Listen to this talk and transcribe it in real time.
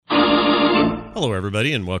Hello,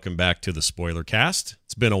 everybody, and welcome back to the Spoiler Cast.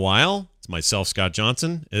 It's been a while. It's myself, Scott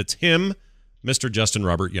Johnson. It's him, Mr. Justin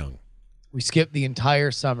Robert Young. We skipped the entire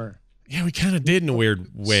summer. Yeah, we kind of did in a weird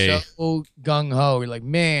way. So gung-ho. We're like,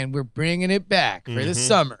 man, we're bringing it back for the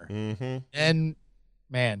summer. And,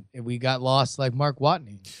 man, we got lost like Mark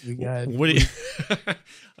Watney. What do you...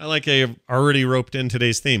 I like I already roped in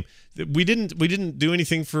today's theme. We didn't do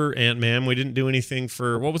anything for Ant-Man. We didn't do anything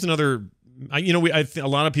for... What was another... a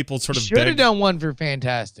lot of people sort of should have done one for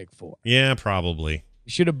Fantastic Four. Yeah, probably. We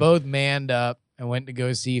should have both manned up and went to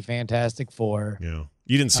go see Fantastic Four. Yeah,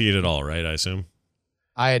 you didn't see it at all, right? I assume.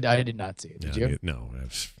 I did not see it. Did you? No,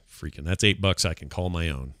 freaking. That's $8 I can call my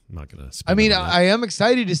own. I'm not gonna. I mean, I am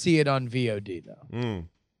excited to see it on VOD though.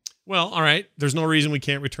 Well, all right. There's no reason we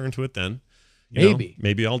can't return to it then.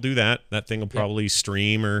 Maybe I'll do that. That thing will probably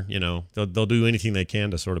stream, or they'll do anything they can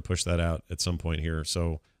to sort of push that out at some point here.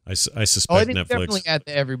 So. I suspect I think Netflix. Definitely at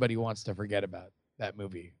the everybody wants to forget about that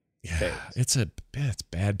movie. Yeah, it's a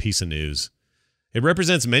bad piece of news. It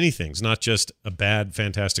represents many things, not just a bad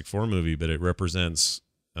Fantastic Four movie, but it represents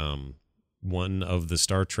one of the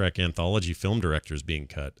Star Trek anthology film directors being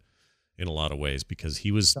cut in a lot of ways because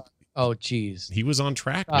he was. Oh, geez. He was on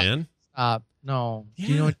track, man. No. Yeah.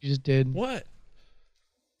 Do you know what you just did? What?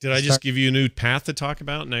 Did I just give you a new path to talk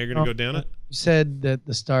about? Now you're going to go down it? You said that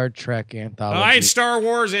the Star Trek anthology. All right, Star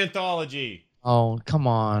Wars anthology. Oh, come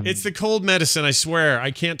on. It's the cold medicine, I swear. I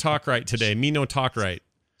can't talk right today. Me no talk right.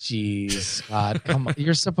 Jeez, Scott, come on.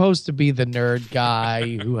 You're supposed to be the nerd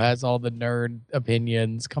guy who has all the nerd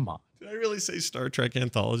opinions. Come on. Did I really say Star Trek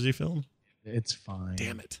anthology film? It's fine.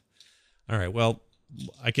 Damn it. All right, well,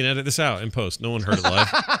 I can edit this out in post. No one heard it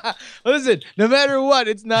live. Listen, no matter what,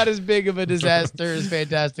 it's not as big of a disaster as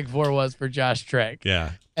Fantastic Four was for Josh Trank.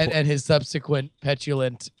 Yeah. And his subsequent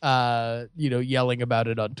petulant, yelling about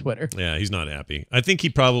it on Twitter. Yeah, he's not happy. I think he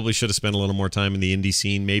probably should have spent a little more time in the indie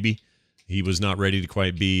scene, maybe. He was not ready to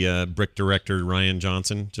quite be brick director Ryan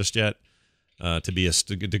Johnson just yet.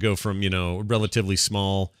 To go from, relatively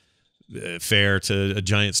small fare to a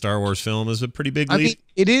giant Star Wars film is a pretty big leap. I mean,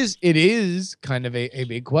 it is kind of a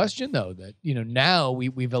big question, though, that, now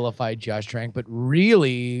we vilified Josh Trank, but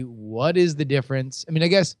really, what is the difference? I mean, I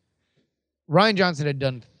guess Ryan Johnson had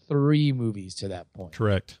done 3 movies to that point.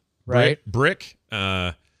 Correct. Right? Brick,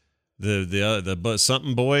 the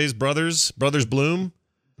something boys, Brothers Bloom.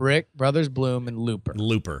 Brick, Brothers Bloom, and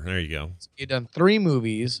Looper. There you go. He'd done 3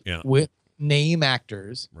 movies with name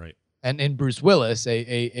actors. Right. And Bruce Willis,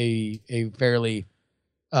 a fairly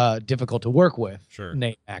difficult to work with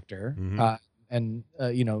name actor, and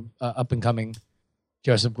up and coming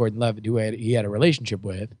Joseph Gordon-Levitt, who he had a relationship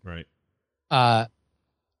with, right?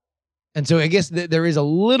 And so I guess there is a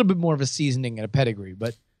little bit more of a seasoning and a pedigree,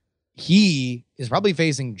 but he is probably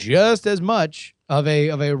facing just as much of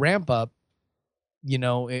a ramp up,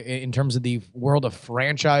 in terms of the world of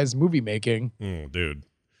franchise movie making. Dude.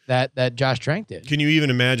 That Josh Trank did. Can you even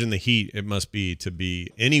imagine the heat it must be to be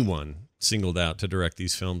anyone singled out to direct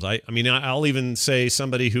these films? I mean, I'll even say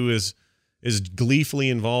somebody who is gleefully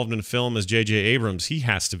involved in a film as J.J. Abrams. He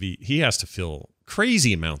has to feel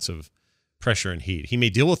crazy amounts of pressure and heat. He may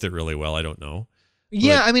deal with it really well. I don't know.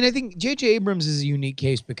 Yeah, I mean, I think J.J. Abrams is a unique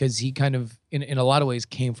case because he kind of, in a lot of ways,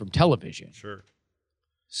 came from television. Sure.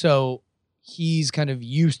 So he's kind of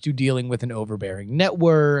used to dealing with an overbearing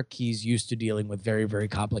network. He's used to dealing with very, very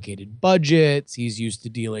complicated budgets. He's used to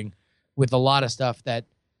dealing with a lot of stuff that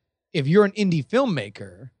if you're an indie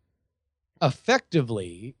filmmaker,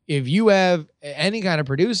 effectively, if you have any kind of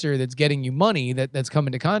producer that's getting you money that's come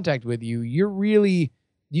into contact with you,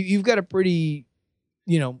 you've got a pretty,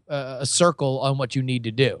 a circle on what you need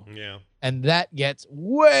to do. Yeah. And that gets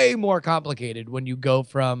way more complicated when you go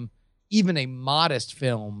from even a modest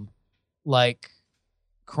film like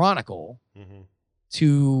Chronicle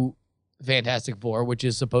to Fantastic Four, which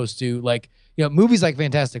is supposed to movies like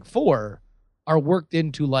Fantastic Four are worked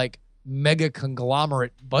into like mega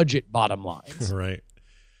conglomerate budget bottom lines. Right.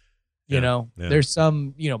 There's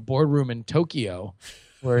some, boardroom in Tokyo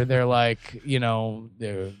where they're like,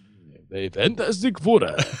 they're Fantastic Four.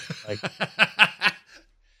 Like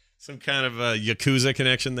some kind of a Yakuza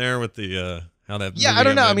connection there with the how that. Yeah, I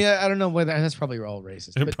don't know. I mean, I don't know whether that's probably all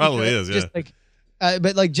racist. It probably is.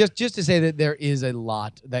 Just just to say that there is a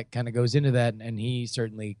lot that kind of goes into that, and he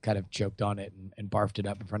certainly kind of choked on it and barfed it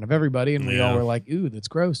up in front of everybody, and we all were like, "Ooh, that's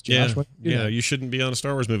gross, Josh." Yeah, you shouldn't be on a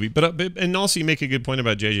Star Wars movie. But and also you make a good point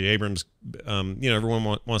about J.J. Abrams.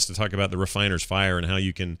 Everyone wants to talk about the refiner's fire and how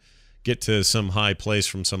you can get to some high place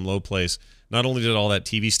from some low place. Not only did all that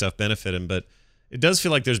TV stuff benefit him, but it does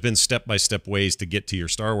feel like there's been step-by-step ways to get to your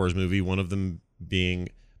Star Wars movie, one of them being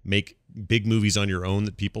make big movies on your own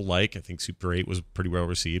that people like. I think Super 8 was pretty well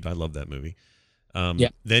received. I love that movie.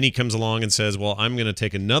 Then he comes along and says, well, I'm going to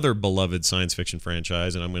take another beloved science fiction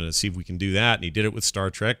franchise and I'm going to see if we can do that. And he did it with Star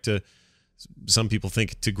Trek to, some people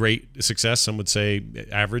think, to great success. Some would say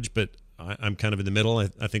average, but I'm kind of in the middle. I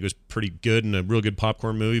think it was pretty good and a real good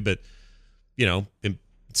popcorn movie, but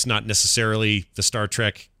it's not necessarily the Star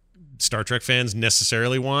Trek fans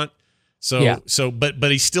necessarily want.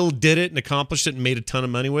 But he still did it and accomplished it and made a ton of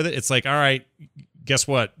money with it. It's like, all right, guess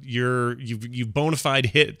what? You've bona fide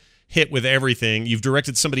hit with everything. You've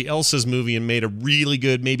directed somebody else's movie and made a really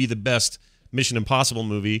good, maybe the best Mission Impossible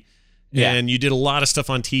movie. Yeah. And you did a lot of stuff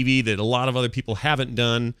on TV that a lot of other people haven't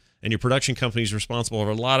done, and your production company is responsible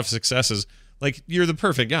for a lot of successes. Like, you're the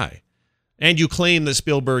perfect guy. And you claim that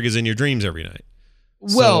Spielberg is in your dreams every night.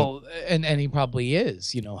 Well, and he probably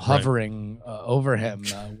is, hovering over him,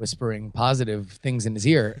 whispering positive things in his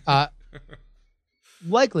ear.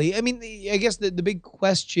 Likely. I mean, I guess the big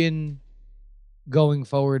question going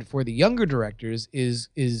forward for the younger directors is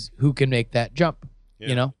who can make that jump,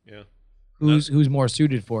 Yeah. Who's more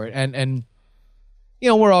suited for it. And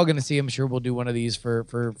we're all going to see, I'm sure we'll do one of these for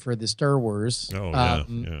the Star Wars. Oh,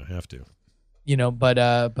 yeah. Have to.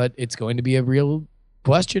 But it's going to be a real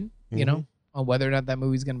question, on whether or not that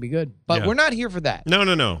movie's going to be good. But we're not here for that.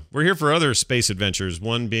 No. We're here for other space adventures.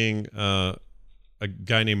 One being a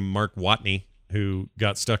guy named Mark Watney who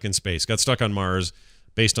got stuck in space, got stuck on Mars,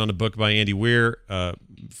 based on a book by Andy Weir.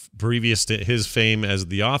 Previous to his fame as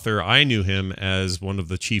the author, I knew him as one of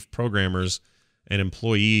the chief programmers and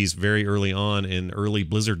employees very early on in early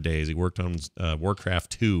Blizzard days. He worked on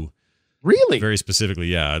Warcraft 2. Really? Very specifically,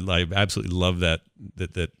 yeah. I absolutely love that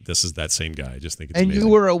this is that same guy. I just think it's amazing. And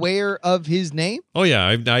you were aware of his name? Oh, yeah.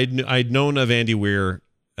 I'd known of Andy Weir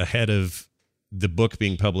ahead of the book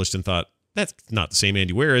being published and thought, that's not the same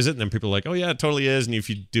Andy Weir, is it? And then people are like, oh, yeah, it totally is. And if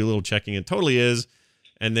you do a little checking, it totally is.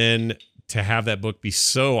 And then to have that book be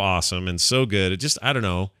so awesome and so good, it just, I don't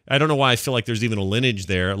know. I don't know why I feel like there's even a lineage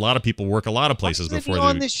there. A lot of people work a lot of places before they...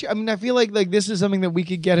 on this show? I mean, I feel like this is something that we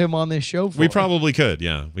could get him on this show for. We probably could,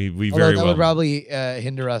 yeah. We Although very that well. would probably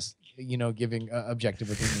hinder us, giving objective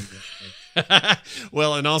opinions.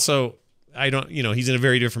 Well, and also, I don't, he's in a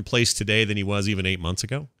very different place today than he was even 8 months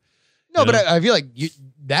ago. No, but I feel like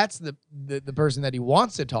that's the person that he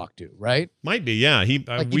wants to talk to, right? Might be, yeah. He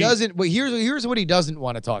doesn't. But here's what he doesn't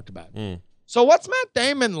want to talk about. Mm. So what's Matt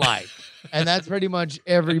Damon like? And that's pretty much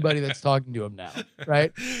everybody that's talking to him now,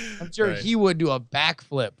 right? I'm sure he would do a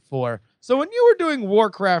backflip for. So when you were doing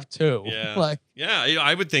Warcraft 2,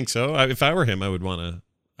 I would think so. If I were him, I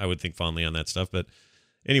would think fondly on that stuff. But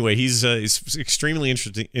anyway, he's extremely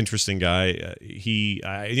interesting guy.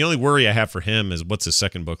 The only worry I have for him is what's his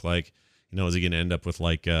second book like. Is he going to end up with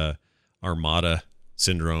like Armada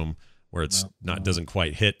syndrome where it's doesn't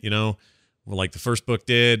quite hit, well, like the first book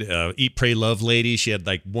did, Eat, Pray, Love Lady. She had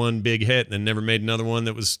like one big hit and then never made another one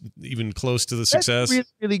that was even close to the success. That's really,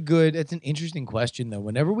 really good. It's an interesting question though.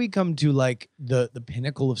 Whenever we come to like the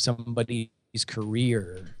pinnacle of somebody's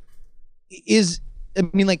career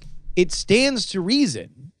it stands to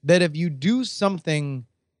reason that if you do something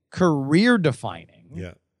career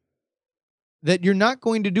defining, that you're not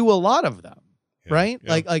going to do a lot of them, right?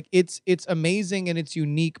 Yeah. Like it's amazing and it's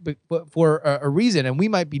unique, but for a reason. And we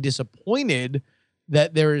might be disappointed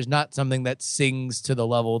that there is not something that sings to the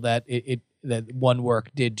level that that one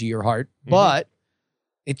work did to your heart. Mm-hmm. But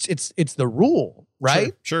it's the rule,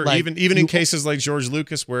 right? Sure. Like, even in cases like George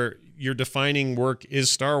Lucas, where your defining work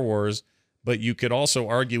is Star Wars, but you could also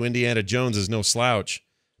argue Indiana Jones is no slouch,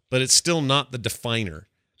 but it's still not the definer.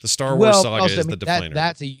 The Star Wars saga is the definer.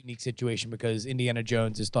 That's a unique situation because Indiana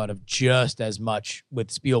Jones is thought of just as much with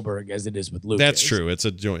Spielberg as it is with Lucas. That's true. It's a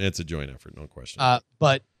joint effort, no question.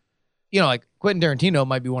 But like Quentin Tarantino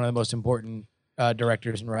might be one of the most important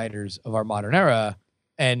directors and writers of our modern era,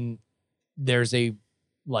 and there's a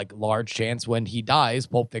large chance when he dies,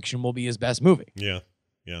 Pulp Fiction will be his best movie. Yeah.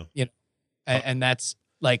 And that's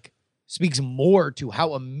speaks more to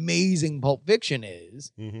how amazing Pulp Fiction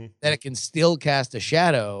is, that it can still cast a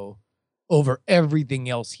shadow over everything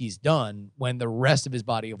else he's done when the rest of his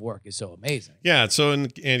body of work is so amazing. Yeah, so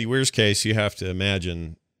in Andy Weir's case, you have to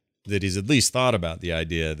imagine that he's at least thought about the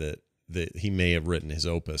idea that he may have written his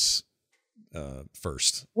opus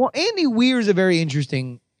first. Well, Andy Weir is a very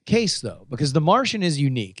interesting case though, because The Martian is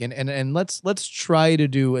unique, and let's try to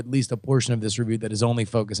do at least a portion of this review that is only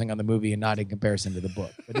focusing on the movie and not in comparison to the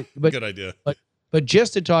book. But good idea. But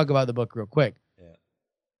just to talk about the book real quick,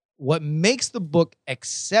 what makes the book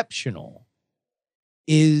exceptional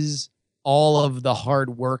is all of the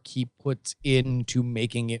hard work he puts into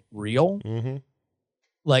making it real.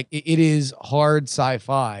 like it is hard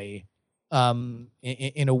sci-fi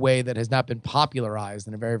in a way that has not been popularized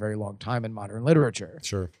in a very, very long time in modern literature.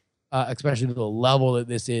 Sure. Especially to the level that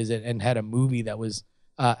this is, and had a movie that was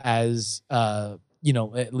as at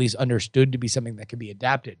least understood to be something that could be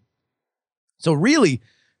adapted. So really,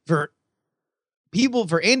 for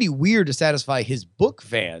Andy Weir to satisfy his book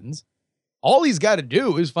fans, all he's got to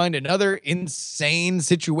do is find another insane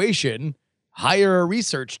situation, hire a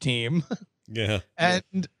research team,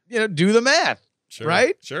 and do the math. Sure.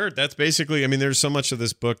 Right? Sure. That's basically, I mean, there's so much of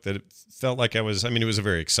this book that it felt like it was a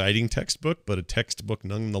very exciting textbook, but a textbook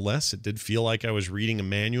nonetheless. It did feel like I was reading a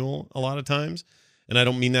manual a lot of times. And I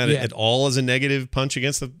don't mean that at all as a negative punch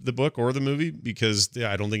against the book or the movie, because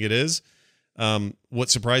I don't think it is. What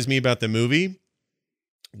surprised me about the movie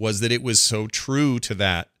was that it was so true to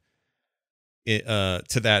that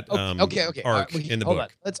arc in the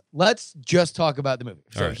book. Let's just talk about the movie.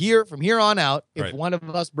 So from here on out, if one of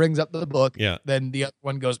us brings up the book, then the other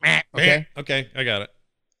one goes, meh, okay? Okay, I got it.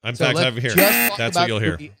 In fact, I have it here. That's what you'll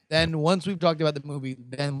hear. Then once we've talked about the movie,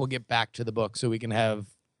 then we'll get back to the book so we can have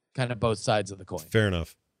kind of both sides of the coin. Fair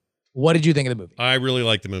enough. What did you think of the movie? I really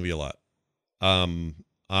liked the movie a lot.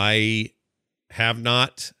 I have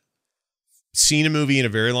not seen a movie in a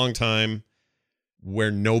very long time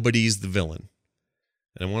where nobody's the villain.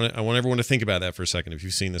 And I want everyone to think about that for a second if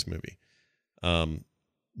you've seen this movie.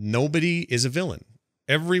 Nobody is a villain.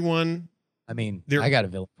 Everyone. I mean, I got a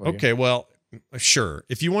villain for you. Okay, well, sure.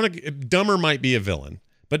 If you want to, Dumber might be a villain,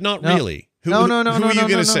 but not really. Who are you going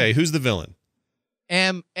to say? Who's the villain?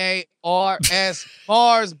 M-A-R-S,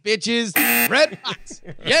 Mars, bitches, red box.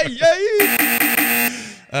 Yeah.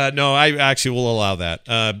 No, I actually will allow that.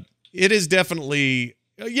 It is definitely...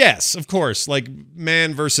 Yes, of course. Like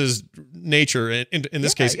man versus nature. In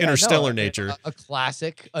this case, interstellar nature. A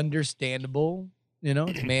classic, understandable.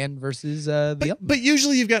 It's man versus the other. But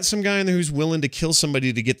usually you've got some guy in there who's willing to kill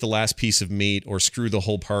somebody to get the last piece of meat, or screw the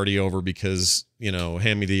whole party over because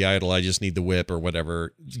hand me the idol, I just need the whip, or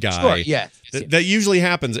whatever guy. Sure, yeah. That usually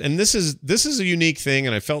happens, and this is a unique thing,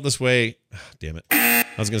 and I felt this way. Damn it, I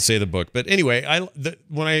was going to say the book, but anyway,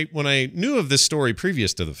 when I knew of this story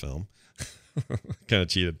previous to the film. Kind of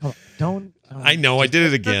cheated. I know I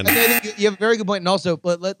did it again. You have a very good point, and also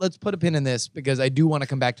let's put a pin in this because I do want to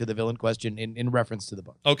come back to the villain question in reference to the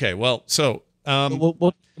book. Okay, well, so we'll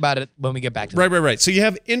talk about it when we get back to it. Right. So you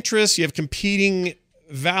have interests, you have competing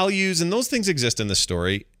values, and those things exist in the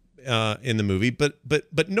story, in the movie.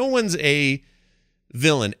 But no one's a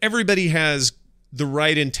villain. Everybody has the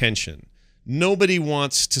right intention. Nobody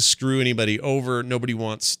wants to screw anybody over. Nobody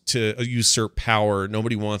wants to usurp power.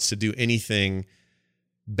 Nobody wants to do anything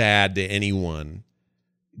bad to anyone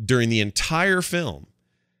during the entire film.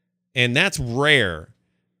 And that's rare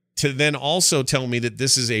to then also tell me that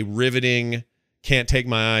this is a riveting, can't take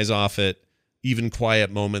my eyes off it, even quiet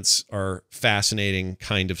moments are fascinating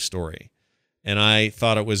kind of story. And I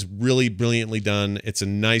thought it was really brilliantly done. It's a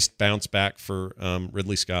nice bounce back for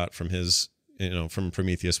Ridley Scott from his, from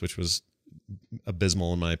Prometheus, which was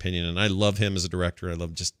abysmal in my opinion, and I love him as a director. I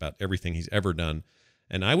love just about everything he's ever done,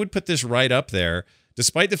 and I would put this right up there,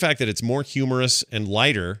 despite the fact that it's more humorous and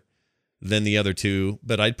lighter than the other two,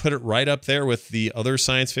 but I'd put it right up there with the other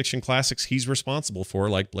science fiction classics he's responsible for,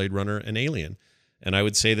 like Blade Runner and Alien, and I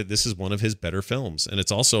would say that this is one of his better films, and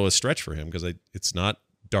it's also a stretch for him because it's not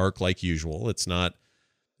dark like usual. It's not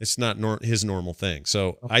his normal thing.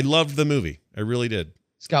 So I loved the movie. I really did.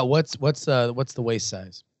 Scott, what's the waist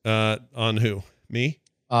size? On who? Me?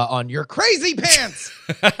 On your crazy pants.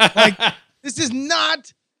 This is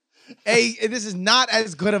not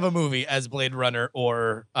as good of a movie as Blade Runner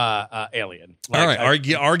or Alien. All right,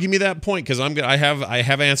 argue me that point because I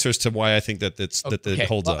have answers to why I think that it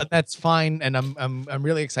holds up. That's fine, and I'm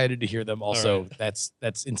really excited to hear them. Also, right.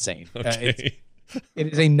 That's insane. Okay. It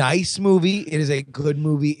is a nice movie. It is a good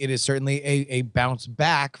movie. It is certainly a bounce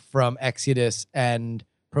back from Exodus and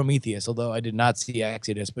Prometheus, although I did not see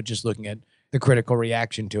Exodus, but just looking at the critical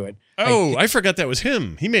reaction to it. Oh, I forgot that was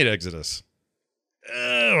him. He made Exodus.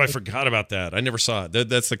 Oh, I forgot about that. I never saw it.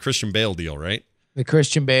 That's the Christian Bale deal, right? The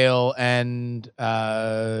Christian Bale and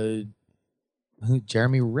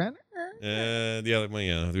Jeremy Renner? The other one,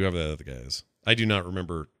 yeah, whoever the other guy is. I do not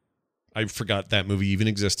remember. I forgot that movie even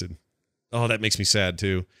existed. Oh, that makes me sad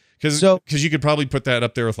too. Because you could probably put that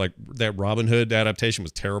up there with like that Robin Hood adaptation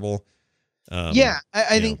was terrible.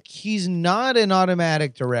 I think he's not an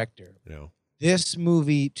automatic director. No. This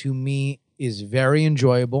movie to me is very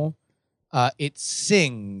enjoyable. It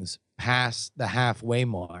sings past the halfway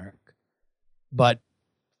mark, but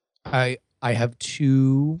I have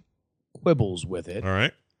two quibbles with it. All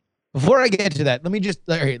right. Before I get to that, let me just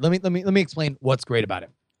let me explain what's great about it.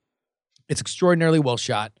 It's extraordinarily well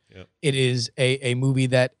shot. Yep. It is a movie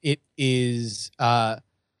that it is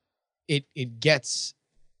it gets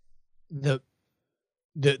the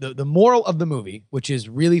moral of the movie, which is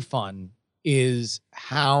really fun, is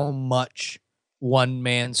how much one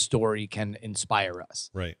man's story can inspire us.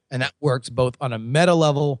 Right. And that works both on a meta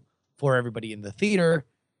level for everybody in the theater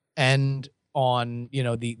and on,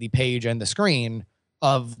 the page and the screen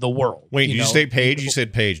of the world. Wait, did you say page? You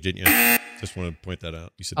said page, didn't you? Just want to point that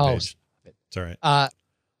out. You said page. It's all right.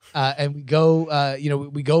 And we go,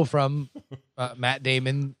 we go from Matt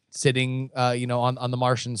Damon sitting, on the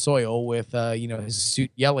Martian soil with, his suit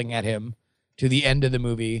yelling at him, to the end of the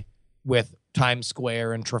movie with Times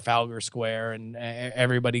Square and Trafalgar Square and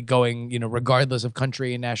everybody going, regardless of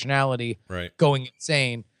country and nationality, right, going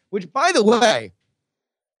insane. Which, by the way,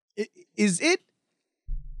 is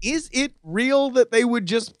it real that they would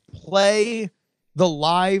just play the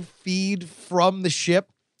live feed from the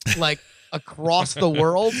ship, like across the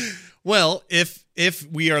world? Well, if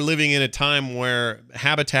we are living in a time where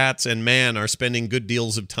habitats and man are spending good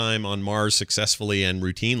deals of time on Mars successfully and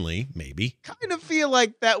routinely, maybe. Kind of feel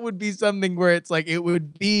like that would be something where it's like it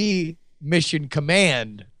would be Mission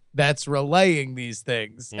Command that's relaying these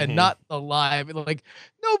things and not the live. Like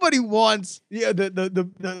nobody wants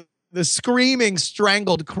the screaming,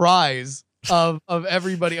 strangled cries of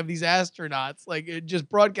everybody, of these astronauts, like it just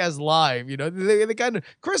broadcast live. They kind of,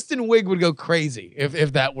 Kristen Wiig would go crazy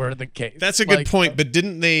if that were the case. That's a good point, but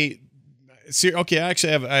didn't they? See, okay,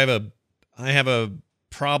 actually, I have a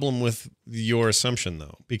problem with your assumption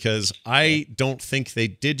though, because I don't think they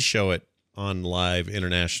did show it on live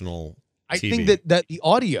international TV. I think that the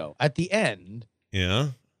audio at the end,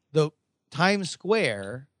 the Times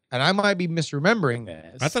Square, and I might be misremembering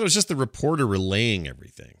this. I thought it was just the reporter relaying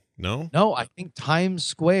everything. No, I think Times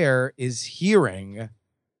Square is hearing,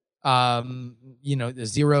 the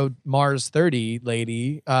Zero Mars 30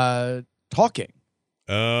 lady talking.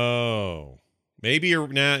 Oh, maybe you're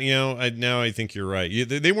now. Now I think you're right.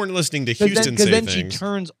 They weren't listening to Houston say then things. She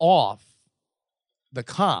turns off the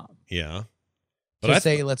comm. Yeah, but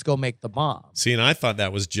let's go make the bomb. See, and I thought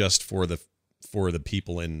that was just for the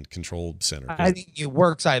people in control center. I think it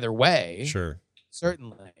works either way. Sure,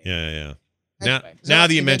 certainly. Yeah. Anyway, now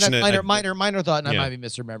that you mention it, minor thought, and I might be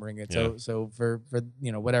misremembering it. Yeah. So for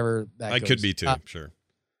whatever that I goes. could be too. Sure.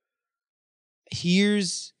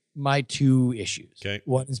 Here's my two issues. Okay.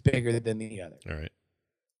 One is bigger than the other. All right.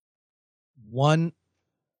 One,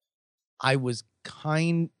 I was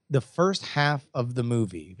the first half of the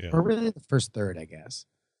movie, or really the first third, I guess,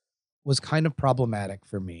 was kind of problematic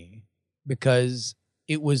for me because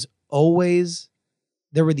it was always,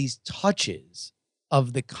 there were these touches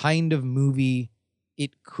of the kind of movie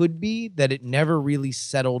it could be that it never really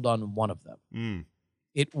settled on one of them.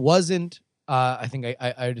 It wasn't, I think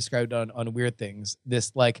I described on Weird Things,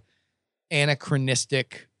 this like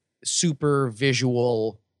anachronistic, super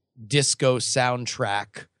visual disco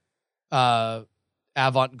soundtrack,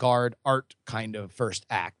 avant-garde art kind of first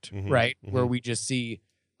act, right? Where we just see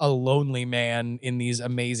a lonely man in these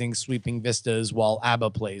amazing sweeping vistas while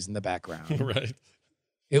ABBA plays in the background. Right.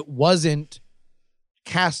 It wasn't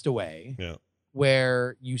Castaway, yeah,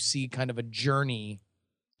 where you see kind of a journey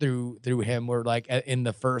through him, where like in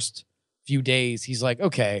the first few days he's like,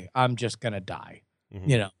 okay, I'm just gonna die,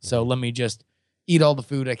 so let me just eat all the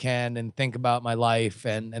food I can and think about my life,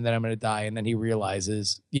 and then I'm gonna die, and then he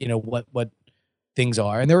realizes what things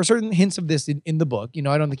are, and there are certain hints of this in the book.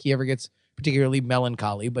 I don't think he ever gets particularly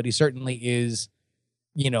melancholy, but he certainly is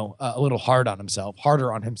a little harder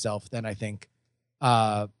on himself than I think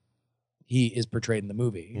he is portrayed in the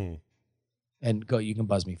movie. And you can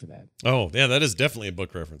buzz me for that. Oh, yeah, that is definitely a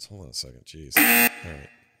book reference. Hold on a second. Jeez. All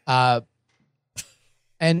right.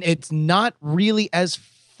 And it's not really as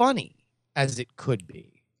funny as it could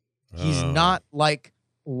be. He's not like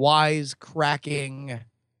wise cracking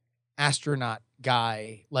astronaut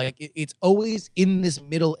guy. Like it's always in this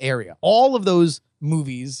middle area. All of those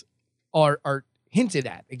movies are hinted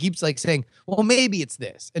at. It keeps like saying, well, maybe it's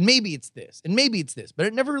this, and maybe it's this, and maybe it's this, but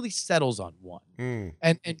it never really settles on one.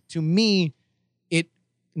 And to me, it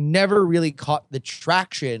never really caught the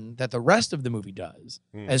traction that the rest of the movie does.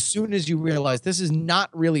 As soon as you realize this is not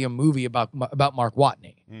really a movie about Mark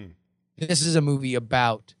Watney. This is a movie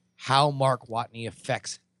about how Mark Watney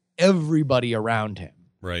affects everybody around him.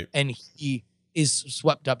 Right. And he is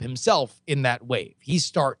swept up himself in that wave. He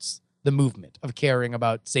starts the movement of caring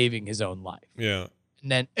about saving his own life. Yeah.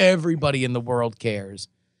 And then everybody in the world cares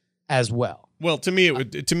as well. Well, to me,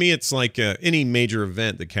 it's like any major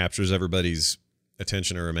event that captures everybody's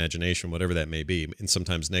attention or imagination, whatever that may be. In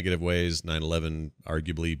sometimes negative ways, 9/11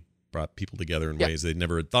 arguably brought people together in ways they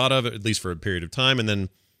never had thought of, at least for a period of time. And then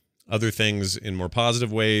other things in more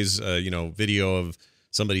positive ways, video of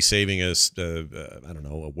somebody saving a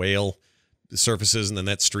whale surfaces, and then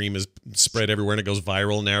that stream is spread everywhere and it goes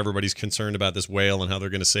viral. Now everybody's concerned about this whale and how they're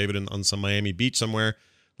going to save it on some Miami beach somewhere.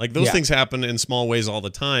 Like those things happen in small ways all the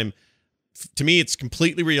time. To me, it's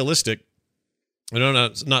completely realistic. And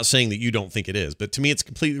I'm not saying that you don't think it is, but to me, it's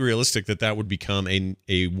completely realistic that would become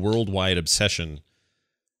a worldwide obsession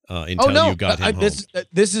until you got him home.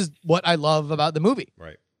 This is what I love about the movie.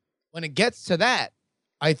 Right. When it gets to that,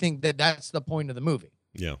 I think that's the point of the movie.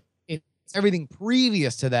 Yeah. It's everything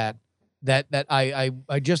previous to that I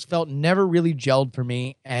just felt never really gelled for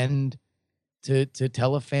me, and to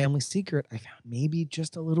tell a family secret, I found maybe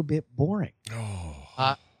just a little bit boring.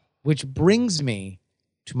 Which brings me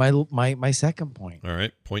to my second point. All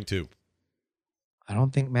right, point 2. I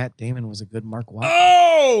don't think Matt Damon was a good Mark Wahlberg.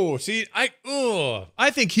 Oh, see,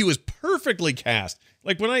 I think he was perfectly cast.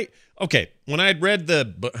 Like when I had read the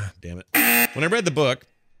book, damn it, when I read the book,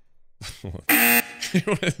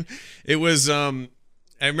 it was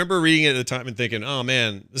I remember reading it at the time and thinking, oh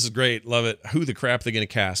man, this is great, love it. Who the crap are they going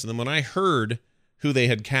to cast? And then when I heard who they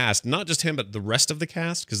had cast, not just him, but the rest of the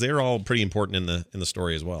cast, because they're all pretty important in the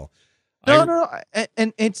story as well. No,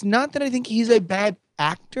 and it's not that I think he's a bad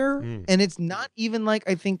actor, and it's not even like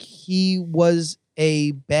I think he was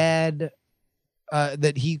a bad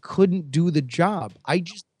that he couldn't do the job. I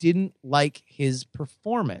just didn't like his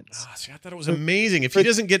performance. See, I thought it was amazing. If he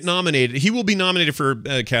doesn't get nominated, he will be nominated for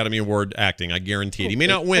Academy Award acting. I guarantee it. He may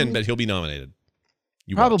not win, but he'll be nominated.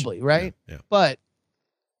 Probably, right? Yeah. But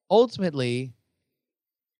ultimately,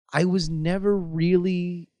 I never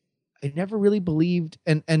really believed,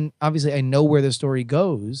 and obviously I know where the story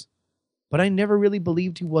goes, but I never really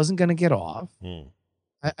believed he wasn't going to get off.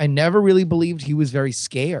 I never really believed he was very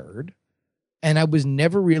scared. And I was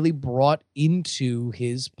never really brought into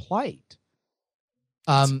his plight.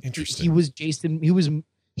 Interesting. He was Jason.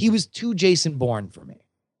 He was too Jason Bourne for me.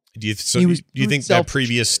 Do you think that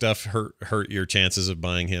previous stuff hurt your chances of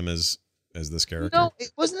buying him as this character? No,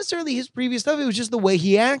 it wasn't necessarily his previous stuff. It was just the way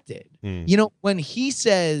he acted. When he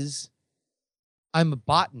says, "I'm a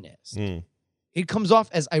botanist," it comes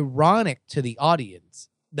off as ironic to the audience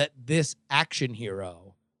that this action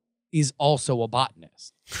hero is also a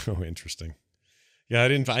botanist. Oh, interesting. Yeah, I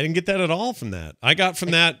didn't get that at all from that. I got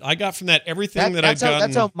from that everything that I'd gotten.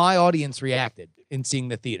 That's how my audience reacted in seeing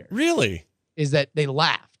the theater. Really? Is that they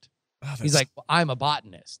laughed. He's like, well, I'm a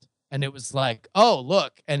botanist. And it was like, oh,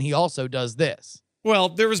 look, and he also does this. Well,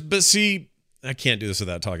 but see, I can't do this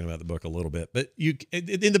without talking about the book a little bit. But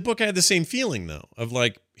in the book, I had the same feeling, though, of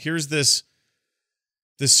like, here's this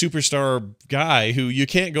superstar guy who you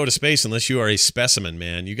can't go to space unless you are a specimen,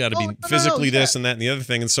 man. You got to be physically this and that and the other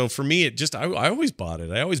thing. And so for me, I always bought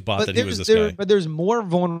it. I always bought that he was this guy. But there's more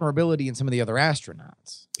vulnerability in some of the other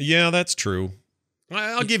astronauts. Yeah, that's true.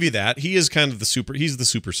 I'll give you that. He is kind of he's the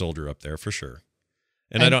super soldier up there for sure.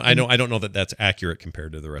 And I don't know that that's accurate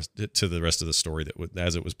compared to the rest of the story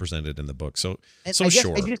as it was presented in the book. So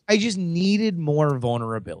sure. I just needed more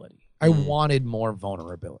vulnerability. I wanted more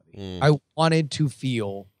vulnerability. I wanted to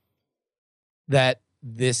feel that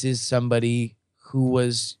this is somebody who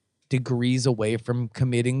was degrees away from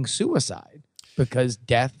committing suicide because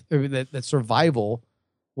death or that survival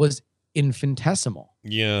was infinitesimal.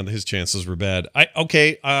 Yeah, his chances were bad.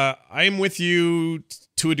 I'm with you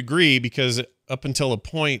to a degree because up until a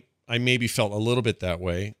point, I maybe felt a little bit that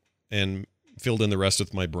way and filled in the rest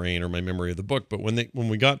with my brain or my memory of the book. But when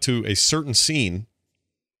we got to a certain scene,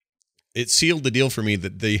 it sealed the deal for me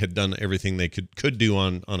that they had done everything they could do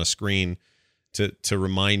on a screen to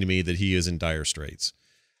remind me that he is in dire straits.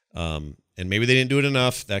 And maybe they didn't do it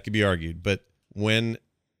enough. That could be argued. But when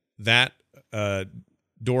that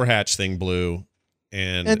door hatch thing blew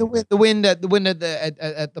and the wind at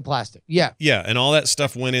the plastic. Yeah. Yeah. And all that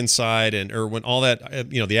stuff went inside or when all that,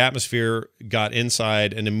 the atmosphere got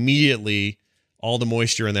inside and immediately all the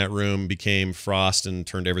moisture in that room became frost and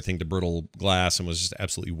turned everything to brittle glass and was just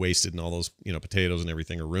absolutely wasted, and all those, potatoes and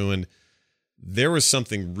everything are ruined. There was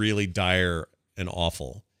something really dire and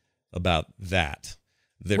awful about that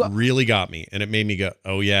really got me. And it made me go,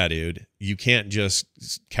 oh yeah, dude, you can't just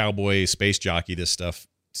cowboy space jockey this stuff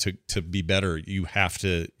to be better. You have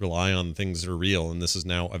to rely on things that are real. And this is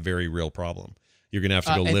now a very real problem. You're going to have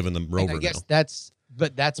to go live in the rover now. I guess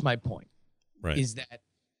that's my point. Right. Is that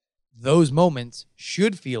those moments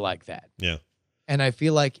should feel like that. Yeah. And I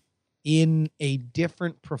feel like in a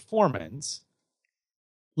different performance,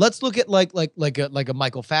 let's look at like a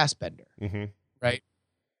Michael Fassbender, right?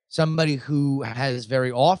 somebody who has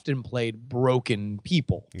very often played broken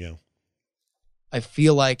people. Yeah. I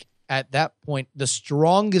feel like at that point, the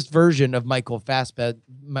strongest version of Michael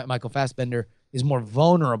Fassbender is more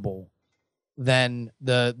vulnerable than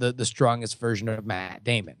the strongest version of Matt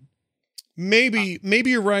Damon. Maybe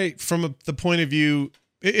you're right from the point of view.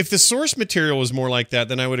 If the source material was more like that,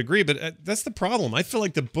 then I would agree. But that's the problem. I feel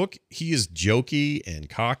like the book, he is jokey and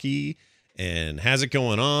cocky and has it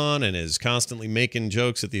going on and is constantly making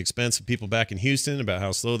jokes at the expense of people back in Houston about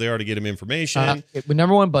how slow they are to get him information.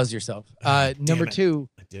 Number one, buzz yourself. Number it. two,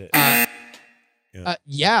 I did.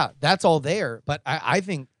 Yeah, that's all there. But I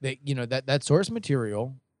think that, you know, that source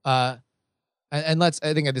material, and I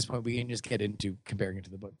think at this point we can just get into comparing it to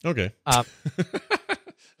the book. Okay.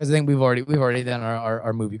 Because I think we've already done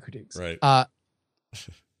our movie critiques. Right.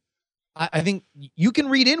 I think you can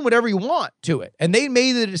read in whatever you want to it, and they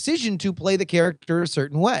made the decision to play the character a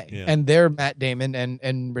certain way, and they're Matt Damon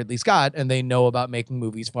and Ridley Scott, and they know about making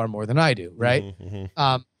movies far more than I do, right?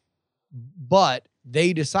 Mm-hmm. But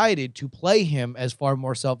they decided to play him as far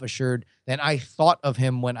more self-assured than I thought of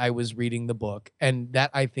him when I was reading the book, and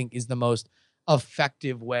that I think is the most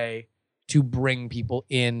effective way to bring people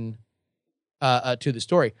in to the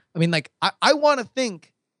story. I mean, like I want to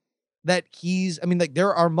think that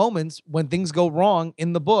there are moments when things go wrong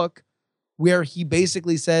in the book where he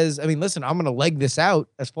basically says, I mean, listen, I'm going to leg this out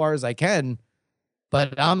as far as I can,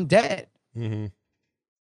 but I'm dead. Mm-hmm.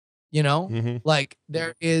 You know, mm-hmm. like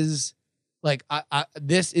there is like,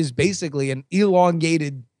 this is basically an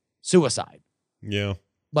elongated suicide. Yeah.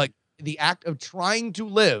 Like the act of trying to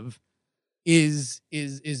live is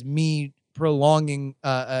me prolonging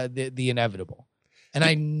the inevitable. And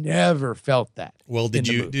I never felt that. Well,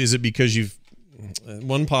 is it because you've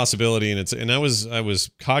one possibility, and I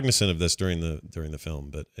was cognizant of this during the film,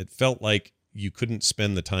 but it felt like you couldn't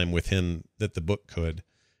spend the time with him that the book could.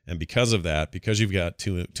 And because of that, because you've got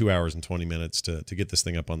 2 hours and 20 minutes to get this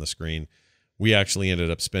thing up on the screen, we actually ended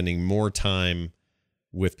up spending more time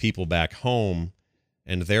with people back home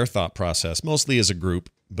and their thought process, mostly as a group,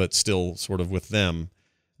 but still sort of with them,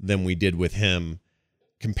 than we did with him,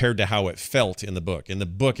 compared to how it felt in the book. In the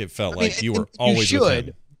book, it felt like you were always with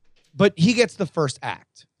him. But he gets the first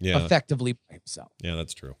act effectively by himself. Yeah,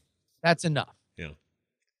 that's true. That's enough. Yeah.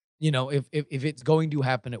 You know, if it's going to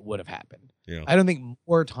happen, it would have happened. Yeah. I don't think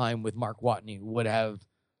more time with Mark Watney would have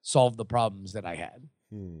solved the problems that I had.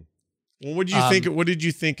 Well, what did you think? What did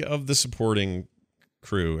you think of the supporting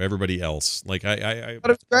crew? Everybody else, like I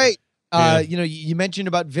thought it was great. You know, you mentioned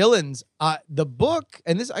about villains. The book,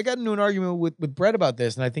 and this, I got into an argument with Brett about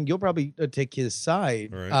this, and I think you'll probably take his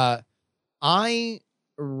side. Right. I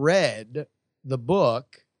read the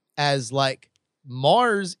book as like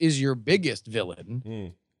Mars is your biggest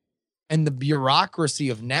villain, and the bureaucracy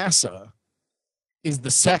of NASA is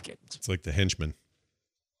the second. It's like the henchman.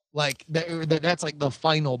 Like that's like the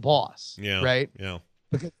final boss. Yeah. Right. Yeah.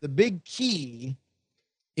 Because the big key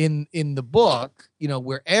in the book, you know,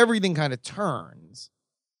 where everything kind of turns,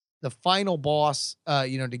 the final boss,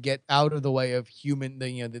 you know, to get out of the way of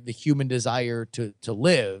the human desire to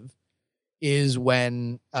live, is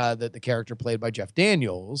when the character played by Jeff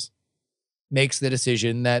Daniels makes the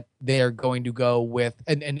decision that they are going to go with,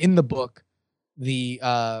 and in the book, the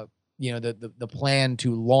plan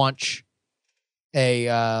to launch the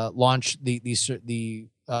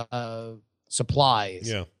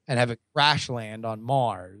supplies, and have a crash land on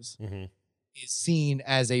Mars, is seen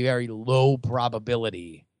as a very low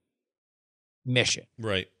probability mission.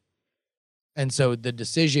 Right. And so the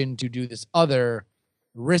decision to do this other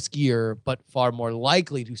riskier but far more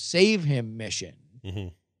likely to save him mission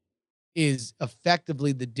is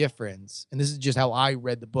effectively the difference. And this is just how I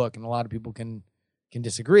read the book, and a lot of people can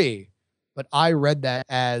disagree, but I read that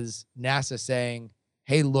as NASA saying,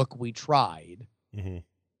 hey, look, we tried,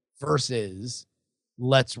 versus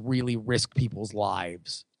let's really risk people's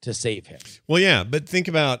lives to save him. Well, yeah, but think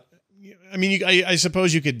about, I mean, I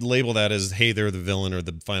suppose you could label that as, hey, they're the villain or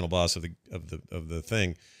the final boss of the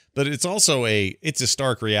thing, but it's also a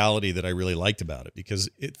stark reality that I really liked about it, because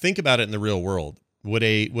think about it in the real world. Would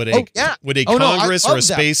a Congress or a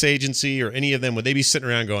space agency or any of them, would they be sitting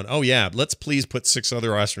around going, oh yeah, let's please put 6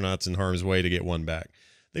 other astronauts in harm's way to get one back?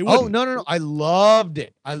 They wouldn't. Oh, no. I loved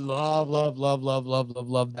it. I love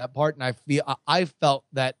that part. And I felt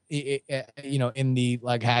that, you know, in the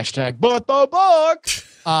like hashtag, but the book,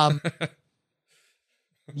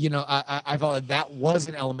 you know, I felt that was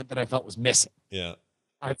an element that I felt was missing. Yeah.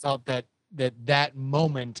 I felt that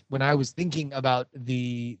moment when I was thinking about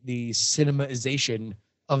the cinematization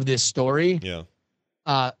of this story,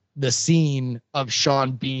 the scene of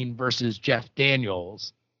Sean Bean versus Jeff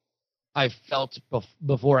Daniels I felt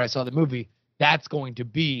before I saw the movie, that's going to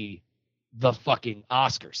be the fucking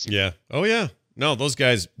Oscar scene. Yeah. Oh yeah. No, those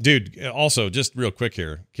guys, dude. Also, just real quick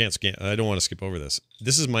here, I don't want to skip over this.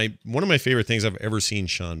 This is one of my favorite things I've ever seen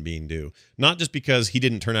Sean Bean do. Not just because he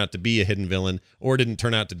didn't turn out to be a hidden villain or didn't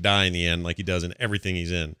turn out to die in the end like he does in everything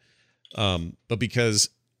he's in, but because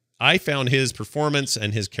I found his performance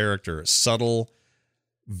and his character subtle,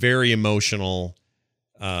 very emotional,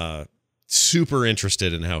 super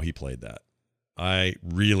interested in how he played that. I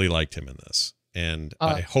really liked him in this, and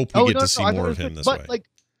I hope we get to see more of him this way. Like,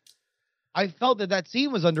 I felt that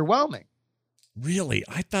scene was underwhelming. Really?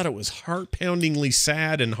 I thought it was heart-poundingly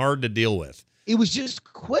sad and hard to deal with. It was just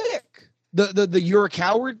quick. The you're a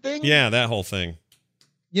coward thing? Yeah, that whole thing.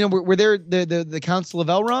 You know, were there the Council of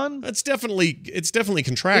Elrond? It's definitely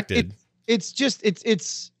contracted.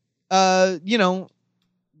 It's you know,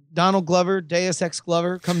 Donald Glover, Deus Ex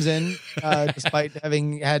Glover comes in despite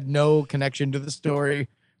having had no connection to the story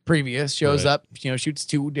previous, shows up, you know, shoots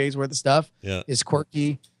 2 days worth of stuff. Yeah. Is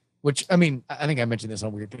quirky. Which, I mean, I think I mentioned this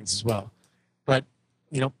on Weird Things as well. But,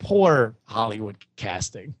 you know, poor Hollywood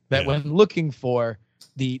casting that when looking for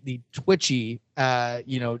the twitchy,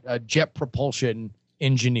 you know, jet propulsion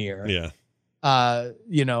engineer. Yeah.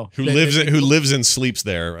 You know. Who lives and sleeps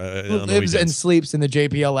there. Who lives and sleeps in the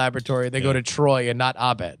JPL laboratory. They go to Troy and not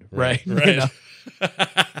Abed, right? Right. You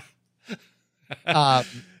know?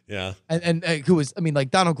 Yeah. And who was, I mean,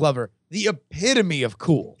 like Donald Glover, the epitome of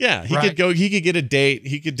cool. Yeah, he could get a date,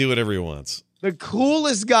 he could do whatever he wants. The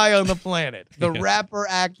coolest guy on the planet. The rapper,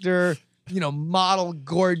 actor, you know, model,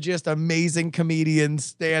 gorgeous, amazing comedian,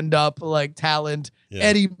 stand up like talent,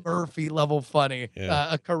 Eddie Murphy level funny,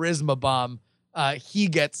 a charisma bomb. He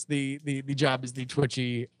gets the job as the twitchy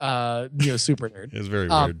you know, super nerd. It was very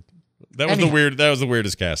weird. That was the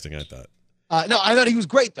weirdest casting, I thought. No, I thought he was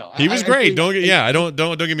great though. He was great. Don't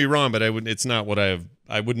get me wrong, but it's not what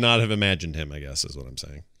I would not have imagined him, I guess, is what I'm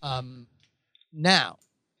saying. Now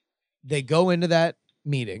they go into that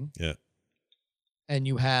meeting. Yeah. And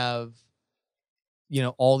you have, you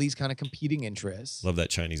know, all these kind of competing interests. Love that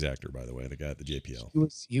Chinese actor, by the way, the guy at the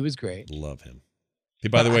JPL. He was great. Love him.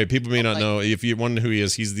 By the way, people may not know, if you wonder who he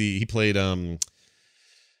is, he played in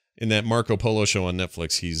that Marco Polo show on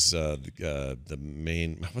Netflix. He's the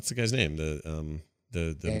main. What's the guy's name? The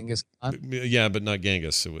Genghis Khan? Yeah, but not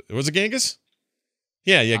Genghis. Was it Genghis?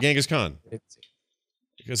 Yeah, Genghis Khan.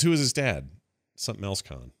 Because who was his dad? Something else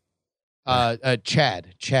Khan.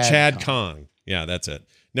 Chad Kong. Yeah, that's it.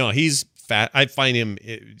 No, he's fat. I find him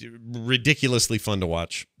ridiculously fun to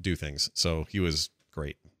watch do things. So he was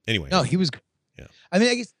great. Anyway. No, he was. Yeah. I mean,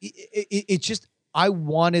 I guess it's just I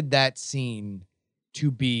wanted that scene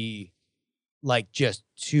to be like just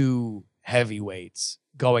two heavyweights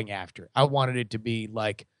going after. I wanted it to be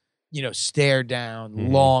like, you know, stare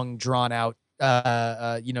down, long drawn out,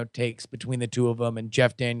 you know, takes between the two of them, and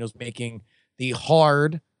Jeff Daniels making the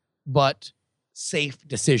hard but safe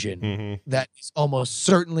decision that is almost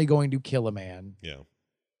certainly going to kill a man.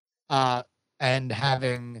 Yeah. And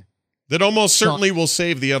having that almost certainly will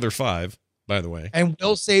save the other 5, by the way. And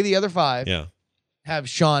will save the other 5. Yeah. Have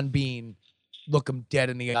Sean Bean look him dead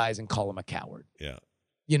in the eyes and call him a coward. Yeah.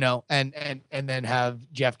 You know, and then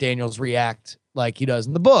have Jeff Daniels react like he does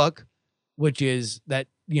in the book, which is that,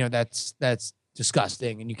 you know, that's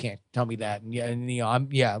disgusting and you can't tell me that. And you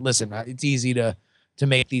know, listen, it's easy to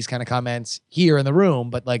make these kind of comments here in the room,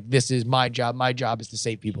 but like, this is my job. My job is to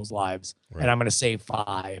save people's lives, and I'm going to save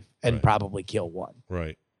 5 and probably kill 1.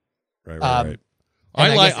 Right.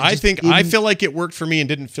 I feel like it worked for me and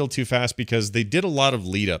didn't feel too fast because they did a lot of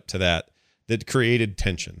lead up to that created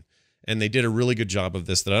tension. And they did a really good job of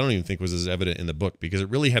this that I don't even think was as evident in the book, because it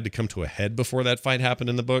really had to come to a head before that fight happened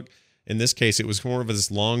in the book. In this case, it was more of this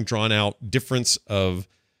long drawn out difference of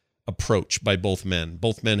approach by both men.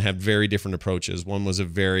 Both men had very different approaches. One was a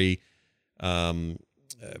very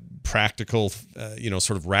practical, you know,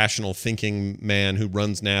 sort of rational thinking man who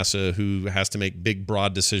runs NASA, who has to make big,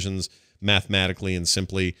 broad decisions mathematically and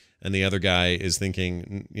simply. And the other guy is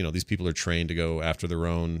thinking, you know, these people are trained to go after their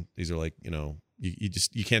own. These are like, you know,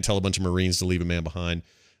 you can't tell a bunch of Marines to leave a man behind.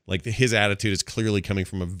 Like his attitude is clearly coming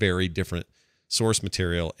from a very different source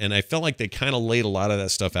material. And I felt like they kind of laid a lot of that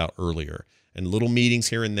stuff out earlier, and little meetings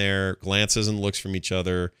here and there, glances and looks from each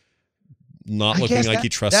other, not looking like he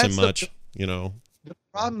trusts him much, you know. The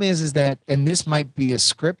problem is that, and this might be a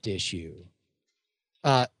script issue,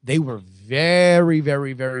 they were very,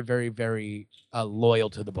 very, very, very, very loyal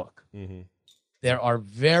to the book. There are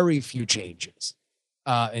very few changes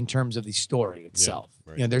in terms of the story itself. Yeah,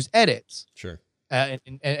 right. You know, there's edits. Sure.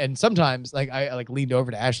 And sometimes, like I leaned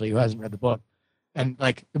over to Ashley, who hasn't read the book, and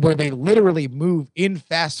like where they literally move in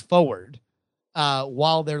fast forward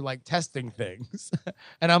while they're like testing things.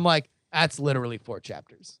 And I'm like, that's literally 4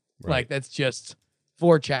 chapters. Right. Like that's just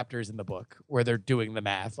 4 chapters in the book where they're doing the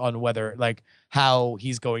math on whether like how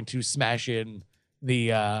he's going to smash in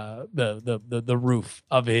the roof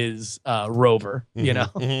of his rover, you know?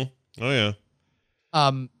 Mm-hmm. Oh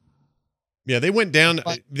yeah. Yeah, they went down.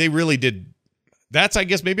 They really did. That's, I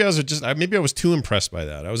guess, maybe I was too impressed by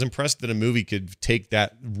that. I was impressed that a movie could take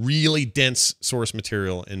that really dense source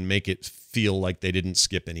material and make it feel like they didn't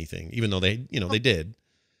skip anything, even though they did.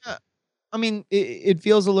 I mean, it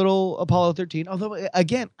feels a little Apollo 13. Although,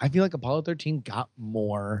 again, I feel like Apollo 13 got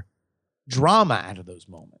more drama out of those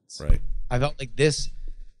moments. Right. I felt like this,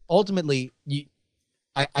 ultimately,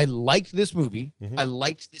 I liked this movie. Mm-hmm. I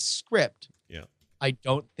liked this script. Yeah. I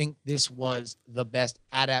don't think this was the best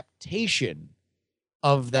adaptation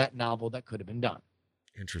of that novel that could have been done.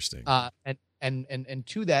 Interesting. And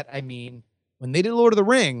to that, I mean, when they did Lord of the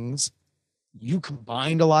Rings, you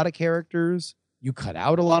combined a lot of characters, you cut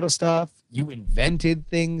out a lot of stuff, you invented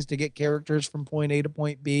things to get characters from point A to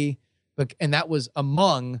point B, and that was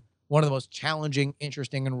among one of the most challenging,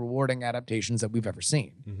 interesting, and rewarding adaptations that we've ever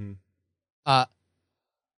seen. Mm-hmm.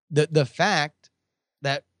 The fact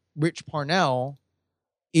that Rich Parnell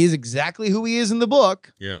is exactly who he is in the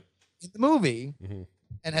book, in the movie, mm-hmm.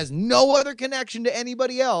 and has no other connection to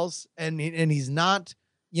anybody else, and he's not,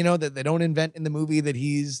 that they don't invent in the movie that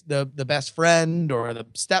he's the best friend or the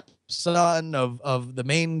stepson of the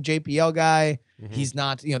main JPL guy. Mm-hmm. He's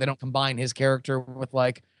not, they don't combine his character with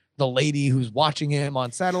like the lady who's watching him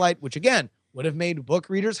on satellite, which again would have made book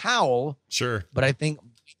readers howl. Sure. But I think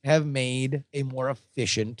have made a more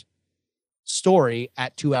efficient story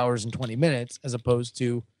at 2 hours and 20 minutes as opposed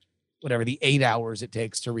to whatever the 8 hours it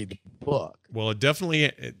takes to read the book. Well,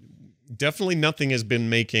 definitely nothing has been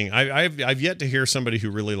making. I've yet to hear somebody who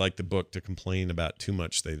really liked the book to complain about too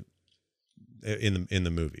much in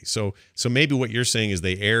the movie. So maybe what you're saying is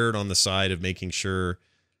they erred on the side of making sure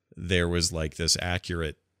there was like this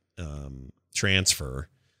accurate transfer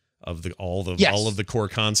of all of the core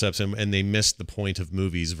concepts, and they missed the point of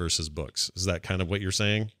movies versus books. Is that kind of what you're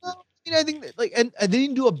saying? Well, I think that, like, and they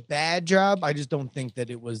didn't do a bad job. I just don't think that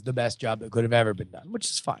it was the best job that could have ever been done, which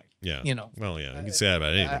is fine. Yeah. Well, yeah, you can say that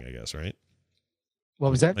about anything, I guess, right?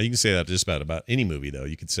 What was that? You can say that just about any movie, though.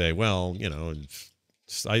 You could say, well,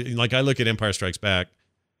 I look at Empire Strikes Back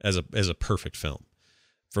as a perfect film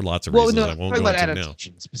for lots of reasons. I won't go into now.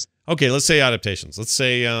 Okay, let's say adaptations. Let's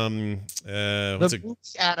say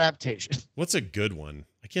adaptation. What's a good one?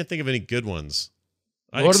 I can't think of any good ones.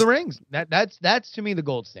 Lord of the Rings. That's to me the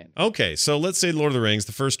gold standard. Okay, so let's say Lord of the Rings,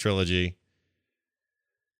 the first trilogy.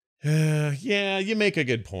 Yeah, you make a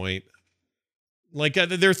good point. Like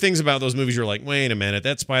there are things about those movies you're like, wait a minute,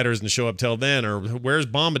 that spider doesn't show up till then, or where's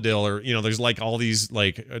Bombadil, or there's like all these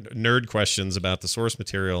like nerd questions about the source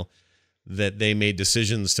material that they made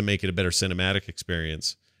decisions to make it a better cinematic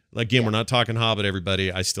experience. Again, we're not talking Hobbit,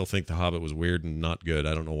 everybody. I still think The Hobbit was weird and not good.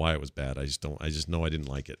 I don't know why it was bad. I just know I didn't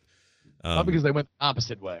like it. Not because they went the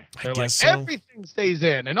opposite way. They're like, so. Everything stays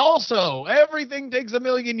in, and also everything takes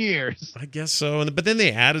 1,000,000 years. I guess so. But then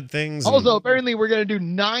they added things. Also, apparently, we're going to do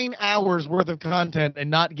 9 hours worth of content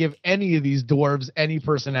and not give any of these dwarves any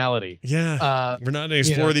personality. Yeah. We're not going to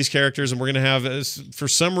explore these characters, and we're going to have, for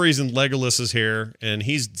some reason, Legolas is here, and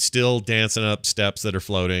he's still dancing up steps that are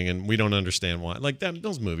floating, and we don't understand why. Like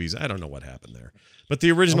those movies, I don't know what happened there. But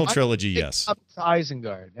the original trilogy, yes.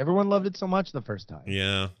 Isengard. Everyone loved it so much the first time.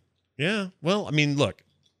 Yeah. Yeah. Well, I mean, look,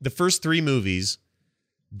 the first 3 movies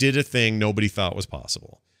did a thing nobody thought was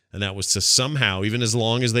possible. And that was to somehow, even as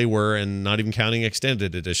long as they were, and not even counting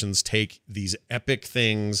extended editions, take these epic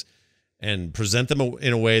things and present them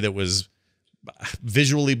in a way that was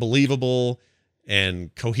visually believable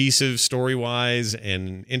and cohesive story-wise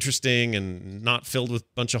and interesting and not filled with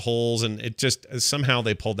a bunch of holes. And it just, somehow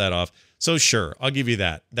they pulled that off. So sure, I'll give you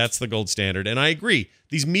that. That's the gold standard. And I agree.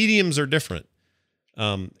 These mediums are different.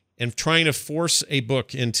 And trying to force a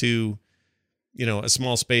book into, a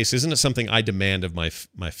small space isn't something I demand of my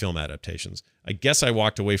film adaptations. I guess I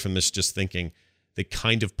walked away from this just thinking they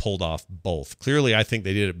kind of pulled off both. Clearly, I think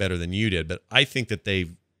they did it better than you did, but I think that they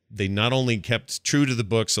not only kept true to the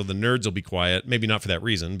book, so the nerds will be quiet, maybe not for that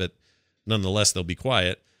reason, but nonetheless they'll be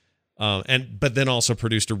quiet. But then also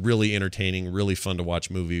produced a really entertaining, really fun to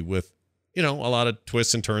watch movie with, a lot of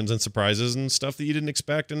twists and turns and surprises and stuff that you didn't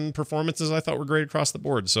expect, and performances I thought were great across the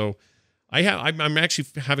board. So I'm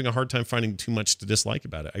actually having a hard time finding too much to dislike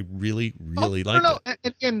about it. I really, really like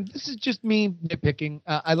it. And this is just me nitpicking.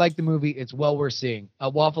 I like the movie. It's well worth seeing.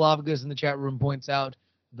 Waffleophagus in the chat room points out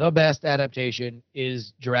the best adaptation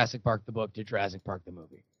is Jurassic Park the book to Jurassic Park the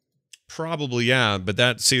movie. Probably, yeah. But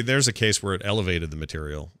there's a case where it elevated the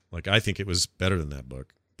material. Like, I think it was better than that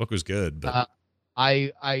book. Book was good, but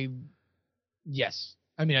yes.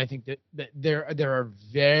 I mean, I think that there are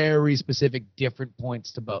very specific different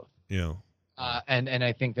points to both. Yeah. And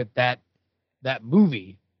I think that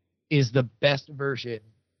movie is the best version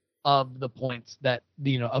of the points that,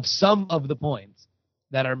 of some of the points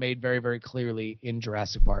that are made very, very clearly in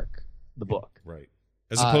Jurassic Park, the book. Right.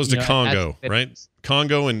 As opposed to Congo, right?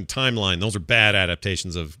 Congo and Timeline, those are bad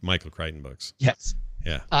adaptations of Michael Crichton books. Yes.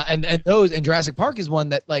 Yeah. And Jurassic Park is one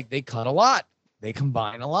that, like, they cut a lot. They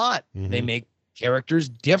combine a lot. Mm-hmm. They make characters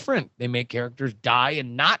different. They make characters die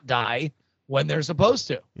and not die when they're supposed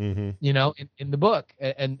to, mm-hmm. In the book.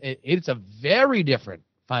 And it's a very different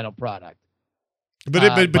final product.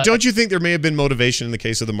 But don't you think there may have been motivation in the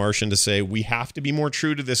case of The Martian to say we have to be more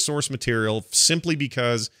true to this source material simply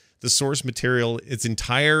because the source material, its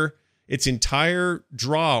entire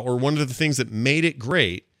draw, or one of the things that made it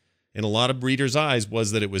great in a lot of readers' eyes,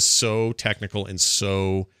 was that it was so technical and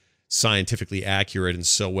so scientifically accurate and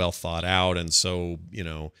so well thought out and so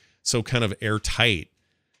so kind of airtight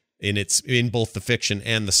in both the fiction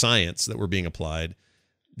and the science that were being applied,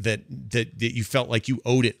 that you felt like you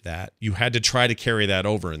owed it, that you had to try to carry that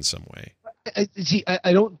over in some way.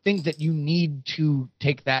 I don't think that you need to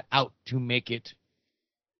take that out to make it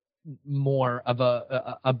more of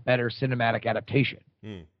a better cinematic adaptation.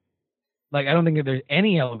 Like, I don't think that there's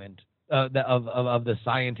any element of the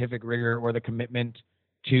scientific rigor or the commitment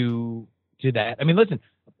to that. I mean, listen,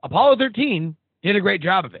 Apollo 13 did a great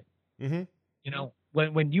job of it. Mm-hmm.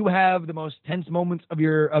 When you have the most tense moments of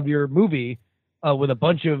your movie with a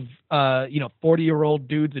bunch of 40-year-old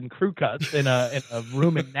dudes in crew cuts in a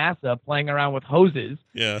room in NASA playing around with hoses.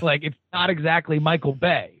 Yeah. Like, it's not exactly Michael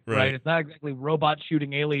Bay, right? It's not exactly robots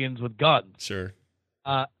shooting aliens with guns. Sure.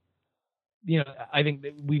 I think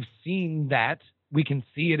that we've seen that. We can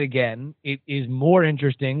see it again. It is more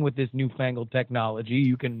interesting with this newfangled technology.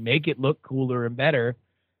 You can make it look cooler and better.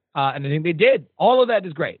 And I think they did. All of that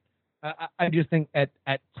is great. I just think at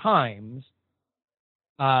times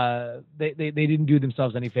they didn't do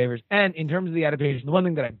themselves any favors. And in terms of the adaptation, the one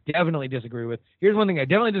thing that I definitely disagree with, here's one thing I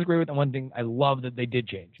definitely disagree with, and one thing I love that they did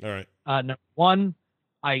change. All right. Number one,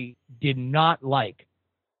 I did not like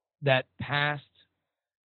that past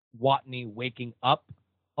Watney waking up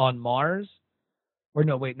on Mars. Or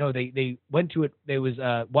no, wait, no, they went to it. There was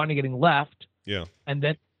Watney getting left. Yeah. And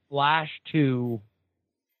then flash to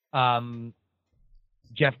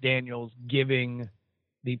Jeff Daniels giving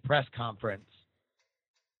the press conference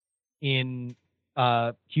in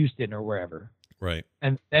Houston or wherever. Right.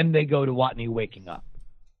 And then they go to Watney waking up.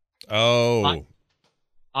 Oh.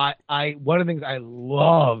 I one of the things I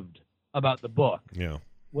loved about the book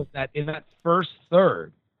was that in that first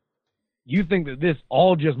third, you think that this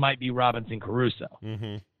all just might be Robinson Crusoe.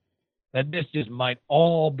 Mm-hmm. That this just might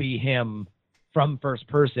all be him from first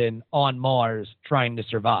person on Mars trying to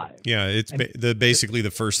survive. Yeah, it's basically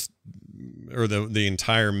the first or the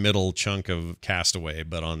entire middle chunk of Castaway,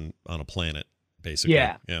 but on a planet, basically.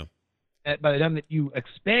 Yeah. Yeah. By the time that you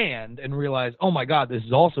expand and realize, oh my God, this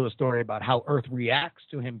is also a story about how Earth reacts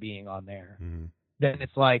to him being on there, then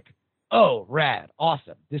it's like, oh, rad,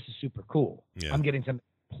 awesome. This is super cool. Yeah. I'm getting something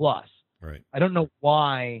plus. Right. I don't know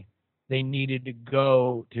why they needed to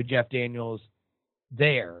go to Jeff Daniels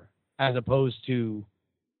there as opposed to,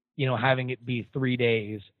 having it be 3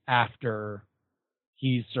 days after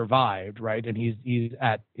he's survived, right? And he's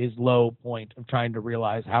at his low point of trying to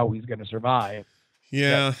realize how he's going to survive.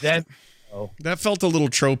 Yeah. That felt a little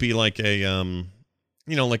tropey, like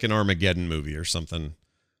like an Armageddon movie or something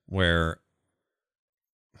where,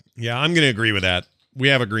 yeah, I'm going to agree with that. We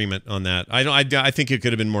have agreement on that. I think it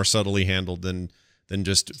could have been more subtly handled than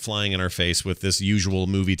just flying in our face with this usual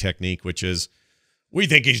movie technique, which is, we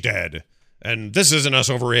think he's dead, and this isn't us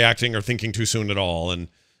overreacting or thinking too soon at all, and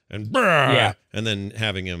then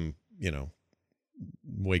having him,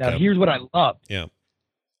 wake up. Here's what I love. Yeah.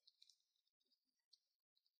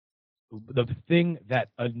 The thing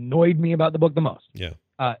that annoyed me about the book the most,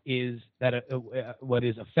 yeah, is that what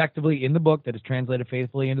is effectively in the book that is translated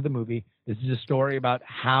faithfully into the movie. This is a story about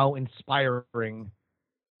how inspiring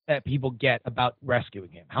that people get about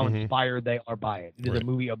rescuing him, how inspired they are by it. It is a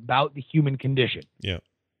movie about the human condition. Yeah.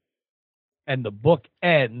 And the book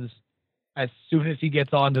ends as soon as he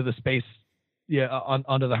gets onto the space,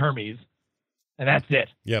 onto the Hermes, and that's it.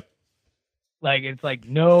 Yep. Like, it's like,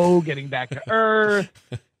 no getting back to Earth,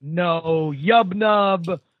 no yub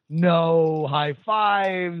nub, no high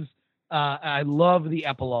fives. I love the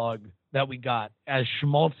epilogue that we got, as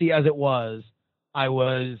schmaltzy as it was. I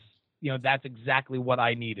was, that's exactly what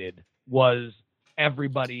I needed, was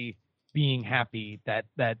everybody being happy that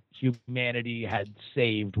humanity had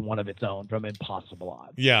saved one of its own from impossible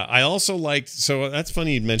odds. Yeah, I also liked, so that's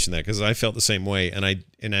funny you mentioned that, because I felt the same way, and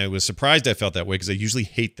I was surprised I felt that way, because I usually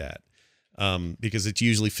hate that, because it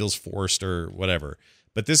usually feels forced or whatever.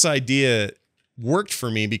 But this idea worked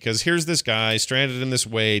for me, because here's this guy stranded in this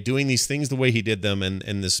way, doing these things the way he did them, and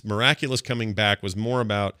this miraculous coming back was more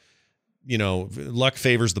about, luck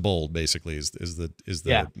favors the bold, basically, is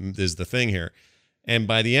the thing here. And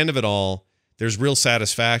by the end of it all, there's real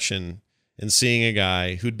satisfaction in seeing a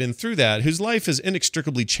guy who'd been through that, whose life is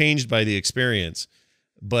inextricably changed by the experience,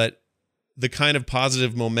 but the kind of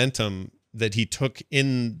positive momentum that he took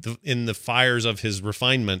in the fires of his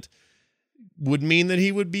refinement would mean that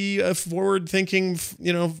he would be a forward-thinking,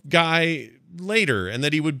 guy later, and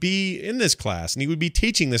that he would be in this class and he would be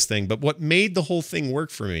teaching this thing. But what made the whole thing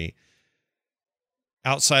work for me,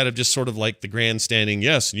 outside of just sort of like the grandstanding,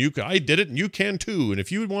 yes, I did it and you can too, and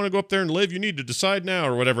if you want to go up there and live, you need to decide now,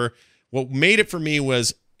 or whatever. What made it for me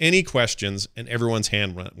was any questions, and everyone's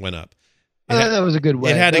hand went up. That was a good way.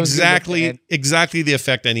 It had exactly the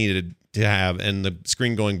effect I needed to have, and the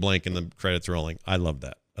screen going blank and the credits rolling. I loved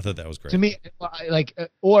that. I thought that was great. To me,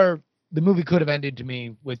 or the movie could have ended to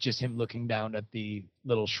me with just him looking down at the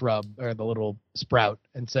little shrub or the little sprout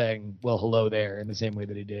and saying, well, hello there, in the same way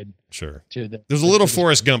that he did. Sure. There's a little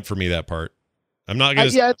Forrest Gump for me, that part. I'm not going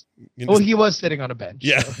to... well, he was sitting on a bench.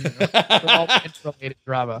 Yeah. So, all bench-related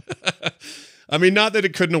drama. I mean, not that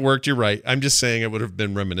it couldn't have worked, you're right. I'm just saying it would have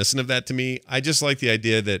been reminiscent of that to me. I just like the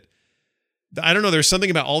idea that, I don't know, there's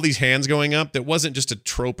something about all these hands going up that wasn't just a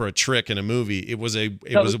trope or a trick in a movie. It was a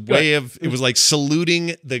way of, it was like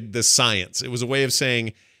saluting the science. It was a way of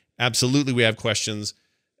saying, absolutely, we have questions.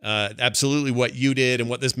 Absolutely, what you did and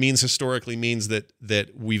what this means historically means that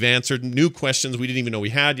we've answered new questions we didn't even know we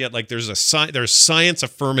had yet. Like there's science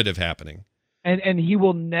affirmative happening. And he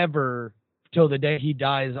will never, till the day he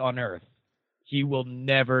dies on Earth, he will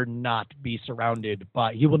never not be surrounded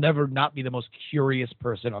by, he will never not be the most curious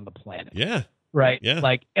person on the planet. Yeah. Right? Yeah.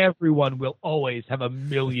 Like everyone will always have a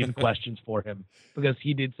million questions for him because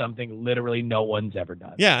he did something literally no one's ever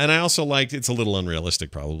done. Yeah. And I also liked, it's a little unrealistic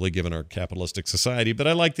probably given our capitalistic society, but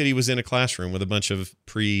I like that he was in a classroom with a bunch of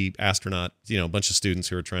pre-astronaut, a bunch of students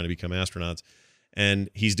who are trying to become astronauts. And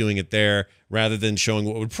he's doing it there rather than showing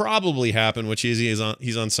what would probably happen, which is he's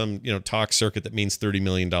on some, talk circuit that means $30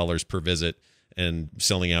 million per visit and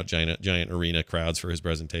selling out giant arena crowds for his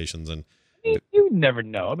presentations. And you never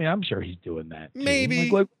know. I mean, I'm sure he's doing that too. Maybe.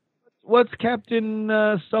 Like, what's Captain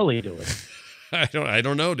Sully doing? I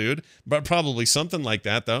don't know, dude. But probably something like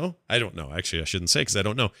that, though. I don't know. Actually, I shouldn't say because I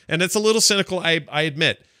don't know. And it's a little cynical, I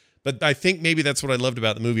admit. But I think maybe that's what I loved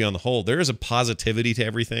about the movie on the whole. There is a positivity to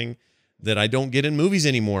everything that I don't get in movies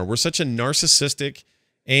anymore. We're such a narcissistic,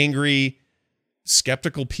 angry,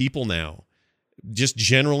 skeptical people now. Just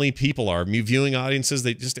generally people are. Viewing audiences,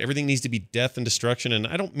 everything needs to be death and destruction. And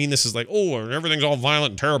I don't mean this as like, oh, everything's all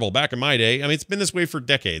violent and terrible. Back in my day, I mean, it's been this way for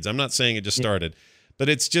decades. I'm not saying it just started, but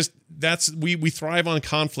it's just, we thrive on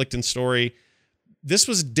conflict and story. This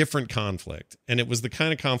was different conflict. And it was the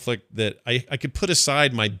kind of conflict that I could put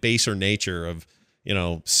aside my baser nature of,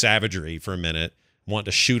 savagery for a minute, want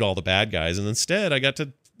to shoot all the bad guys. And instead I got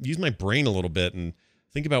to use my brain a little bit and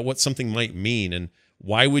think about what something might mean. And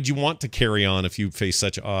why would you want to carry on if you face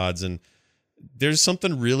such odds? And there's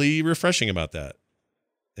something really refreshing about that.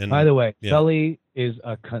 And by the way, Sully is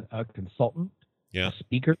a consultant, a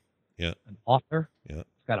speaker, an author. Yeah,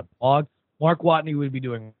 he's got a blog. Mark Watney would be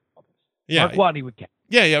doing all this. Yeah, Mark Watney would catch.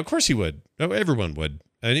 Yeah, of course he would. Everyone would.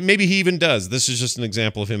 And maybe he even does. This is just an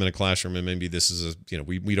example of him in a classroom, and maybe this is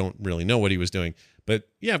we don't really know what he was doing. But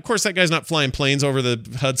yeah, of course that guy's not flying planes over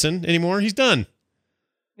the Hudson anymore. He's done.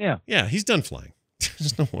 Yeah, he's done flying.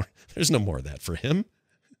 There's no more of that for him.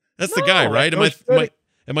 That's the guy, right?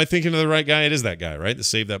 Am I thinking of the right guy? It is that guy, right? That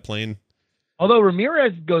saved that plane. Although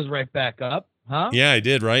Ramirez goes right back up, huh? Yeah, he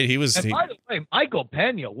did, right? And by the way, Michael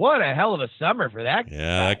Pena, what a hell of a summer for that guy.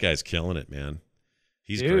 Yeah, that guy's killing it, man.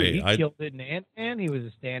 He's Dude, great. He killed it in Ant-Man. He was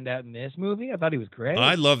a standout in this movie. I thought he was great.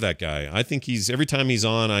 I love that guy. I think every time he's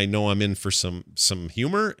on, I know I'm in for some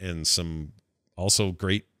humor and some also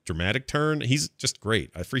great dramatic turn. He's just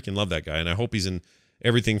great. I freaking love that guy, and I hope he's in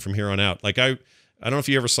everything from here on out. Like I don't know if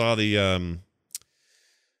you ever saw the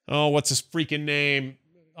what's his freaking name?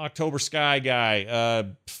 October Sky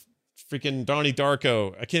guy. Freaking Donnie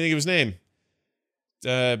Darko. I can't think of his name.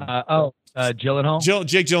 Gyllenhaal.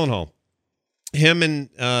 Jake Gyllenhaal. Him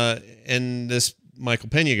and this Michael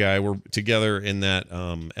Pena guy were together in that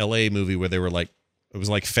LA movie where they were like it was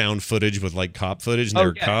like found footage with like cop footage, and they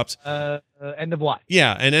were cops. End of Life.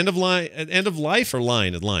 Yeah, and End of Life or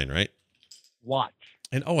Line, right? Watch.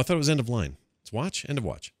 And I thought it was End of Line. It's Watch, End of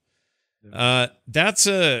Watch. That's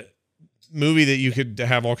a movie that you could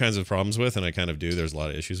have all kinds of problems with, and I kind of do. There's a lot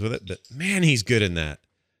of issues with it, but man, he's good in that.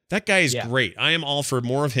 That guy is great. I am all for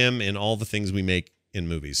more of him in all the things we make in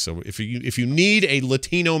movies. So if you need a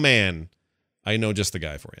Latino man, I know just the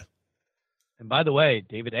guy for you. And by the way,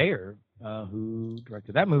 David Ayer, who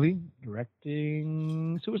directed that movie,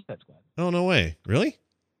 directing Suicide Squad. Oh, no way. Really?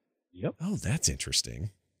 Yep. Oh, that's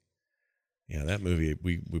interesting. Yeah, that movie,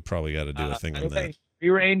 we probably got to do a thing on that. Free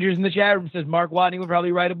Rangers in the chat room says Mark Watney would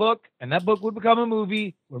probably write a book, and that book would become a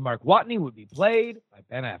movie where Mark Watney would be played by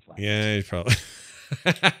Ben Affleck. Yeah, he probably.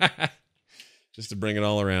 Just to bring it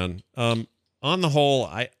all around. On the whole,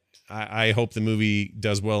 I hope the movie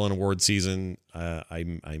does well in award season.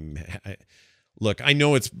 Look, I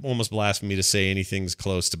know it's almost blasphemy to say anything's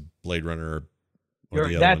close to Blade Runner or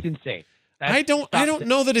the other that's one. Insane. I don't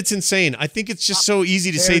know that it's insane. I think it's just so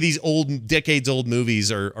easy to say these decades old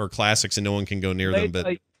movies are classics and no one can go near them.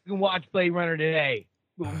 But you can watch Blade Runner today.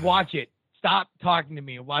 Watch it. Stop talking to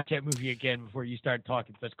me and watch that movie again before you start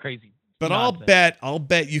talking such crazy. But nonsense. I'll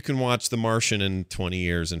bet you can watch The Martian in 20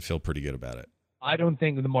 years and feel pretty good about it. I don't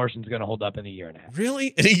think The Martian's going to hold up in a year and a half. Really?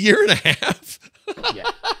 In a year and a half? Yeah.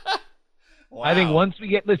 Wow. I think once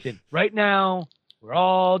we listen, right now, we're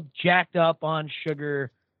all jacked up on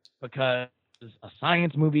sugar because a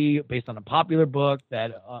science movie based on a popular book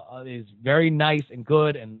that is very nice and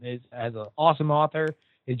good and has an awesome author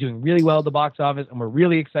is doing really well at the box office, and we're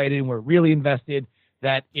really excited and we're really invested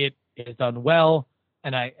that it is done well.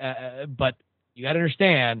 And but you got to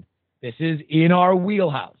understand, this is in our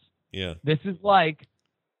wheelhouse. Yeah. This is like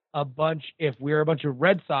if we're a bunch of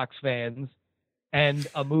Red Sox fans and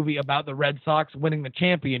a movie about the Red Sox winning the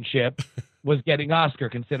championship was getting Oscar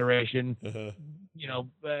consideration,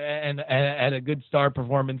 and a good star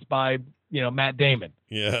performance by, Matt Damon.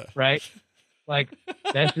 Yeah. Right. Like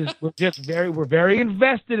we're very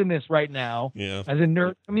invested in this right now. Yeah. As a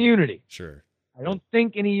nerd community. Sure. I don't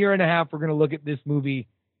think in a year and a half we're going to look at this movie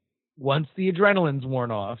once the adrenaline's worn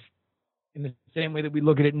off in the same way that we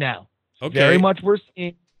look at it now. Okay. Very much we're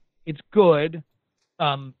seeing it's good.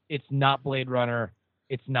 It's not Blade Runner.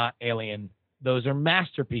 It's not Alien. Those are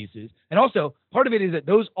masterpieces. And also, part of it is that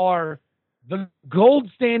those are the gold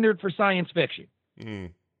standard for science fiction.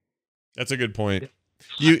 That's a good point.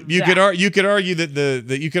 You could argue that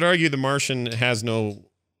the Martian has no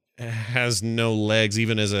legs,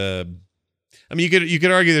 even as a. I mean, you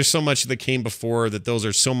could argue there's so much that came before that those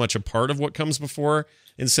are so much a part of what comes before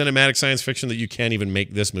in cinematic science fiction that you can't even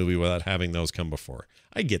make this movie without having those come before.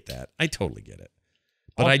 I get that. I totally get it.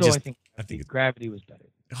 But also, I think Gravity was better.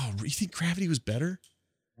 Oh, you think Gravity was better?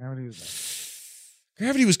 Gravity was better.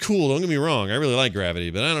 Gravity was cool. Don't get me wrong. I really like Gravity,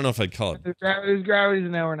 but I don't know if I'd call it. Gravity's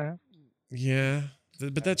an hour and a half. Yeah,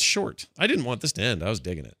 but that's short. I didn't want this to end. I was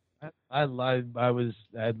digging it. I love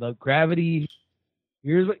Gravity.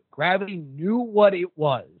 Here's what Gravity knew what it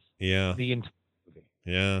was. Yeah. The entire movie.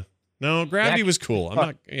 Yeah. No, Gravity was cool.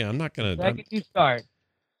 I'm not gonna. The second you start,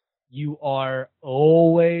 you are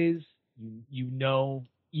always,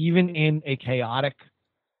 even in a chaotic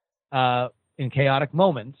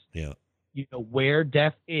moments. Yeah. You know where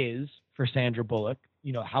death is for Sandra Bullock.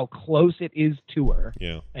 You know how close it is to her.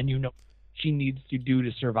 Yeah. And you know what she needs to do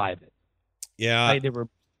to survive it. Yeah. There were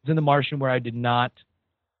in The Martian where I did not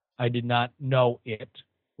know it.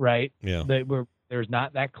 Right. Yeah. There's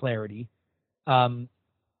not that clarity.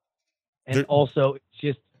 Also it's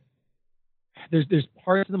just there's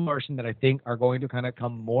parts of The Martian that I think are going to kind of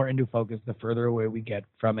come more into focus the further away we get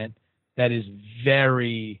from it. That is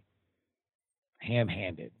very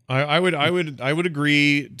ham-handed. I would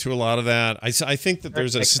agree to a lot of that. I think that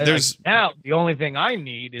there's now the only thing I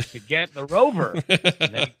need is to get the rover.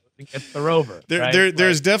 And then he gets the rover.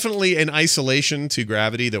 There's definitely an isolation to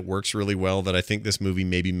Gravity that works really well that I think this movie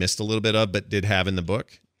maybe missed a little bit of, but did have in the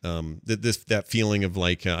book. That feeling of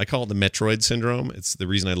like I call it the Metroid syndrome. It's the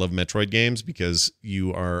reason I love Metroid games, because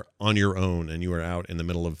you are on your own and you are out in the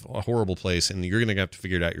middle of a horrible place and you're going to have to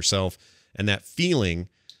figure it out yourself. And that feeling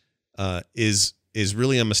is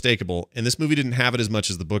really unmistakable. And this movie didn't have it as much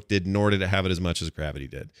as the book did, nor did it have it as much as Gravity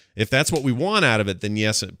did. If that's what we want out of it, then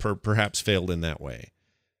yes, it perhaps failed in that way.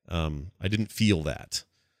 I didn't feel that.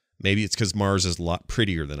 Maybe it's because Mars is a lot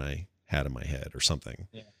prettier than I had in my head or something.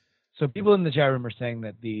 Yeah. So people in the chat room are saying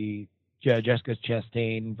that the Jessica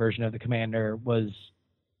Chastain version of the Commander was.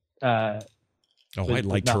 I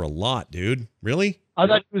liked her a lot, dude. Really? I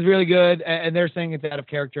thought she was really good, and they're saying it's out of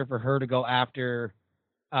character for her to go after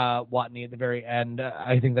Watney at the very end.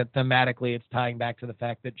 I think that thematically it's tying back to the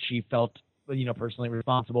fact that she felt, personally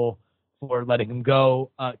responsible for letting him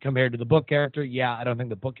go compared to the book character. Yeah, I don't think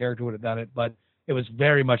the book character would have done it, but it was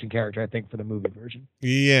very much in character, I think, for the movie version.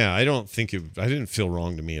 Yeah, I didn't feel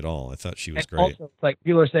wrong to me at all. I thought she was great. Also, like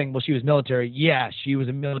people are saying, well, she was military. Yeah, she was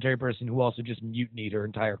a military person who also just mutinied her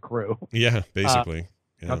entire crew. Yeah, basically.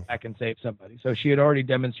 Come back and save somebody. So she had already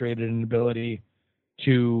demonstrated an ability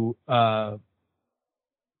to go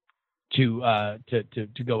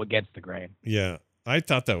against the grain. Yeah, I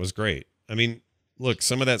thought that was great. I mean, look,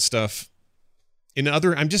 some of that stuff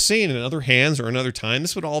I'm just saying, in other hands or another time,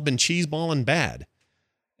 this would all been cheeseball and bad,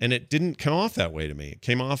 and it didn't come off that way to me. It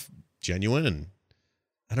came off genuine, and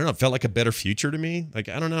I don't know. It felt like a better future to me. Like,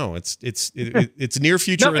 I don't know. It's near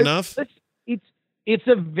future enough. It's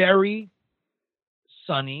a very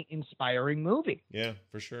sunny, inspiring movie. Yeah,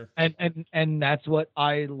 for sure. And that's what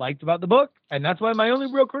I liked about the book. And that's why my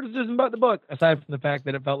only real criticism about the book, aside from the fact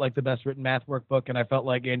that it felt like the best written math workbook, and I felt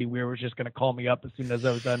like Andy Weir was just going to call me up as soon as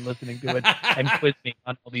I was done listening to it and quiz me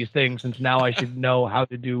on all these things, since now I should know how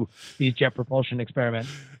to do these jet propulsion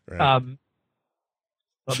experiments. Right.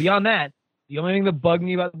 But beyond that, the only thing that bugged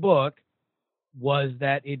me about the book was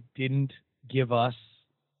that it didn't give us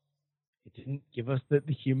the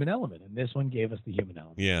human element, and this one gave us the human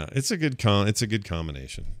element. Yeah, it's a good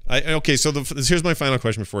combination. Okay, so here's my final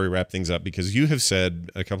question before we wrap things up, because you have said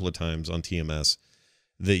a couple of times on TMS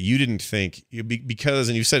that you didn't think, because,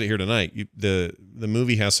 and you said it here tonight, the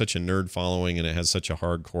movie has such a nerd following, and it has such a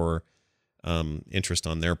hardcore interest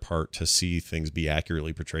on their part to see things be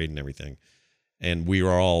accurately portrayed and everything, and we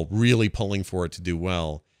are all really pulling for it to do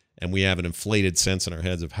well, and we have an inflated sense in our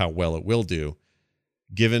heads of how well it will do.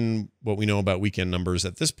 Given what we know about weekend numbers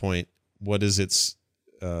at this point, what is its?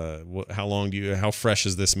 How fresh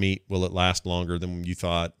is this meat? Will it last longer than you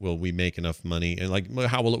thought? Will we make enough money? And like,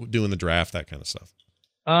 how will it do in the draft? That kind of stuff.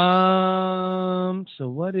 So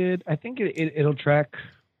I think it'll track.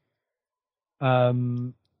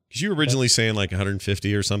 Because you were originally saying like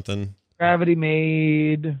 150 or something. Gravity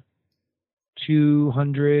made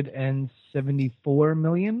 274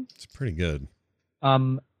 million. It's pretty good.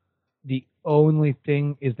 The only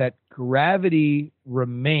thing is that Gravity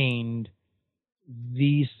remained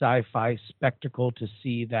the sci-fi spectacle to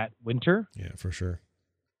see that winter. Yeah, for sure.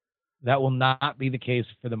 That will not be the case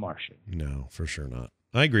for The Martian. No, for sure not.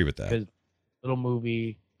 I agree with that. There's a little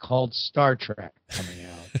movie called Star Trek coming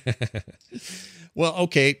out. Well,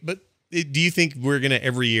 okay, but do you think we're going to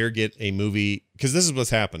every year get a movie? Because this is what's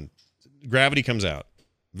happened. Gravity comes out.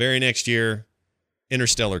 Very next year,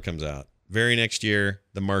 Interstellar comes out. Very next year,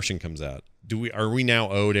 The Martian comes out. Are we now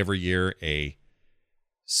owed every year a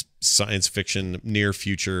science fiction near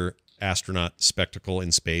future astronaut spectacle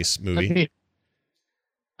in space movie?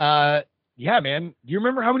 Yeah, man. Do you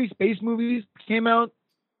remember how many space movies came out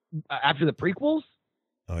after the prequels?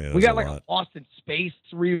 Oh yeah, we got like a Lost in Space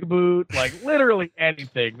reboot, like literally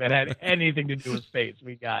anything that had anything to do with space.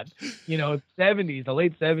 We got, the late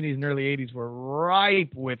 70s and early 80s were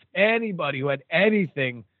ripe with anybody who had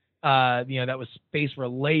anything that was space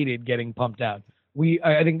related getting pumped out.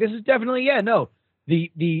 I think this is definitely,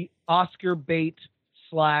 the Oscar bait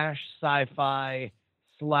 / sci-fi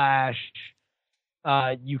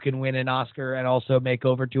 / you can win an Oscar and also make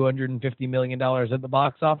over $250 million at the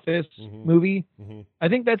box office movie. Mm-hmm. I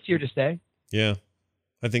think that's here to stay. Yeah,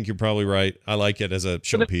 I think you're probably right. I like it as a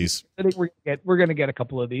showpiece. I think we're going to get a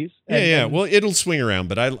couple of these. Well, it'll swing around,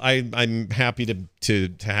 but I'm happy to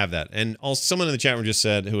have that. And also, someone in the chat room just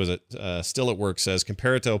said, who was it? Still at Work says,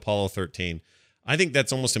 compare it to Apollo 13. I think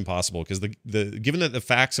that's almost impossible, because given that the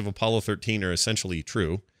facts of Apollo 13 are essentially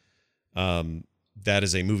true, that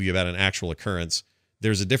is a movie about an actual occurrence.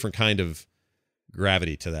 There's a different kind of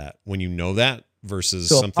gravity to that when you know that versus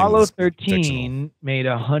something. Apollo 13 made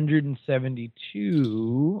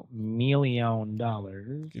 $172 million.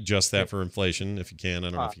 Adjust that for inflation if you can. I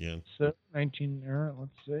don't know if you can. So let's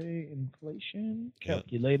say inflation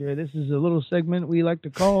calculator. This is a little segment we like to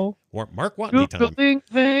call Mark Watney time. Googling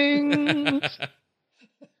things.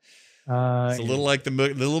 It's a little like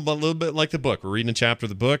little bit like the book. We're reading a chapter of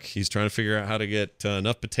the book. He's trying to figure out how to get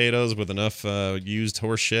enough potatoes with enough used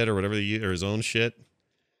horse shit or whatever or his own shit.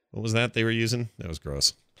 What was that they were using? That was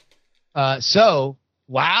gross. Wow,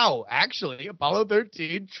 actually, Apollo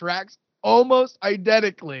 13 tracks almost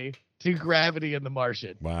identically to Gravity and The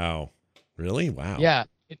Martian. Wow, really? Wow. Yeah,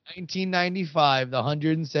 in 1995, the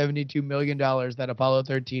 $172 million that Apollo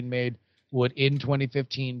 13 made would in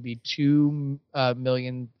 2015 be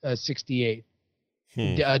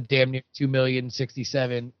 $2,068,000. Damn near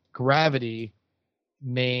 $2,067,000. Gravity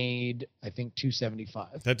made, I think,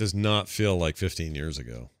 275. That does not feel like 15 years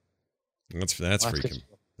ago. That's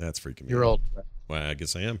freaking me. You're old. Well, I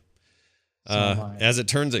guess I am. So am I. As it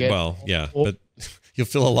turns out, well, yeah, but you'll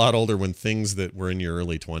feel a lot older when things that were in your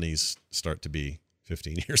early 20s start to be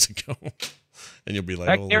 15 years ago. And you'll be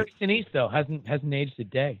like, oh, Gary Sinise, though, hasn't aged a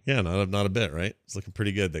day. Yeah, not a bit, right? It's looking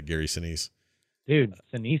pretty good, that Gary Sinise. Dude,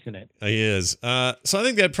 Sinise in it. He is. So I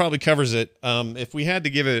think that probably covers it. If we had to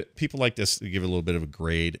give it, people like this to give it a little bit of a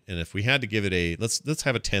grade, and if we had to give it let's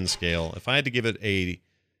have a 10 scale. If I had to give it a,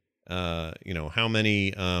 how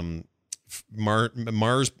many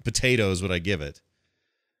Mars potatoes would I give it?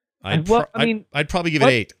 I'd probably give it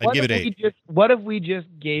 8. I'd give it 8. What if we just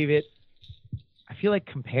gave it? I feel like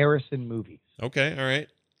comparison movies. Okay, all right.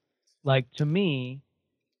 Like, to me,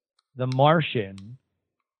 The Martian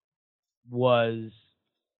was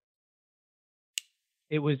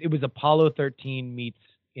Apollo 13 meets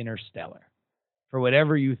Interstellar. For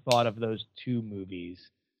whatever you thought of those two movies,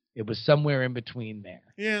 it was somewhere in between there.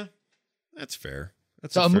 Yeah, that's fair.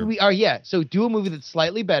 That's so a movie. Oh yeah. So do a movie that's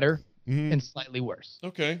slightly better and slightly worse.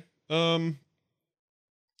 Okay.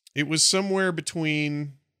 It was somewhere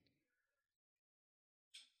between.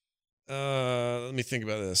 Let me think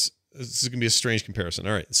about this. This is gonna be a strange comparison.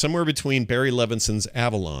 All right, somewhere between Barry Levinson's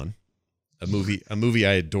Avalon, a movie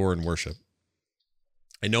I adore and worship.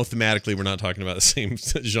 I know thematically we're not talking about the same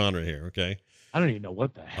genre here. Okay. I don't even know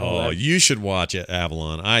what the hell. Oh, you should watch it,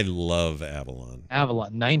 Avalon. I love Avalon.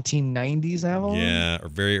 Avalon, 1990s Avalon? Yeah, or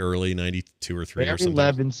very early, 92 or 3 or something. Barry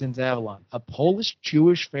Levinson's Avalon. A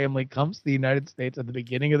Polish-Jewish family comes to the United States at the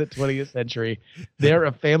beginning of the 20th century. They're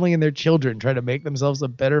a family and their children trying to make themselves a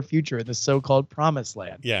better future in the so-called Promised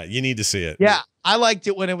Land. Yeah, you need to see it. Yeah, I liked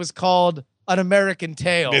it when it was called An American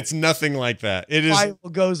Tale. It's nothing like that. It is. Fire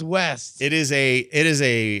Goes West. It is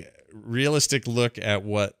a realistic look at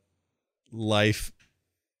what life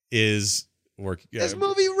is. This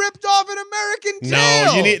movie ripped off An American Tale.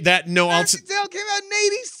 No, you need that. No, American Tale came out in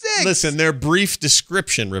 86. Listen, their brief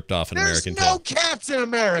description ripped off An American Tale. There's no cats in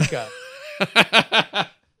America.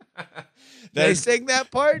 They sing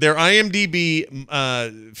that part? Their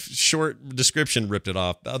IMDb short description ripped it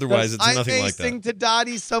off. Otherwise, it's nothing like that. Sing to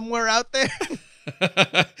Dottie somewhere out there.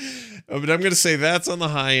 But I'm going to say that's on the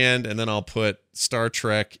high end, and then I'll put Star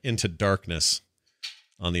Trek Into Darkness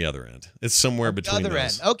on the other end. It's somewhere between other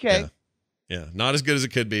those. end. Okay. Yeah, not as good as it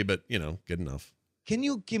could be, but good enough. Can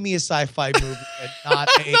you give me a sci-fi movie and not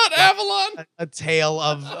Avalon? A tale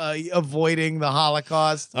of avoiding the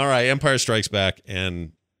Holocaust? All right, Empire Strikes Back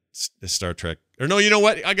and Star Trek. Or no, you know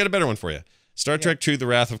what? I got a better one for you. Star Trek 2: The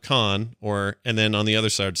Wrath of Khan, and then on the other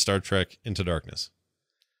side, Star Trek Into Darkness.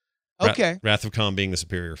 Okay. Wrath of Khan being the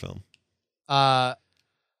superior film. I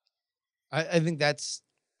think that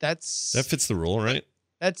fits the rule, right?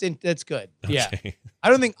 That's good. Okay. Yeah. I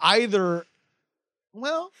don't think either.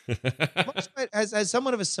 Well, has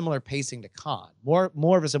somewhat of a similar pacing to Khan. More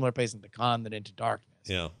of a similar pacing to Khan than Into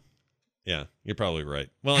Darkness. Yeah, you're probably right.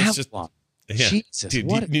 Well, it's Avalon. just Jesus,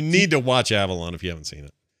 dude, you need to watch Avalon if you haven't seen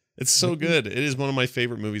it. It's so good. It is one of my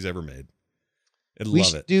favorite movies ever made. We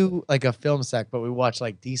should do like a film sec, but we watch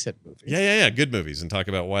like decent movies. Yeah. Good movies and talk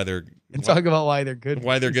about why they're why they're good.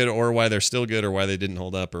 Why they're good, or why they're still good, or why they didn't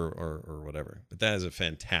hold up, or whatever. But that is a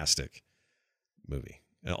fantastic movie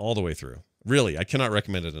all the way through. Really, I cannot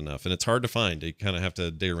recommend it enough. And it's hard to find. You kind of have to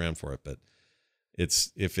dig around for it. But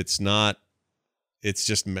if it's not, it's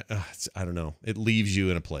just I don't know. It leaves you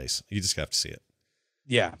in a place. You just have to see it.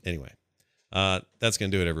 Yeah. Anyway. That's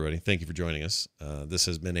going to do it, everybody. Thank you for joining us. This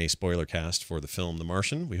has been a spoiler cast for the film The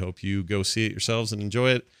Martian. We hope you go see it yourselves and enjoy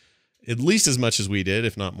it at least as much as we did,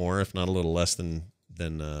 if not more, if not a little less than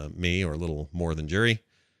me, or a little more than Jerry.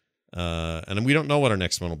 And we don't know what our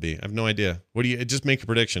next one will be. I have no idea. Just make a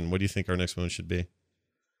prediction. What do you think our next one should be?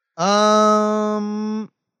 I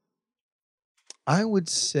would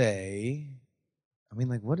say,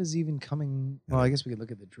 what is even coming? Well, I guess we could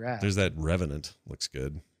look at the draft. There's that Revenant. Looks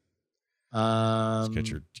good. Got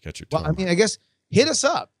your well, I guess hit us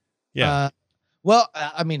up. Yeah.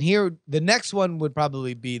 Here the next one would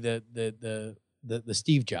probably be the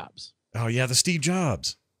Steve Jobs. Oh yeah, the Steve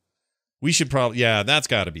Jobs. We should probably that's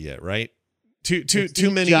got to be it, right? Too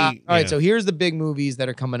many. All right, so here's the big movies that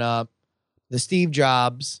are coming up. The Steve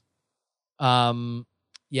Jobs. You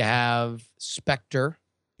have Spectre.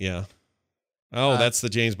 Yeah. Oh, that's the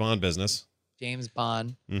James Bond business. James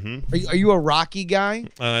Bond. Mm-hmm. Are you a Rocky guy?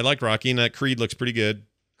 I like Rocky, and that Creed looks pretty good.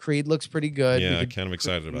 Yeah, I'm kind of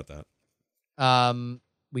excited about that.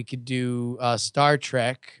 We could do Star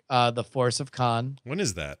Trek, The Force of Khan. When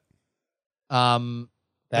is that?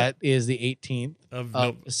 That is the 18th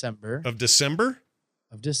of December. Of December?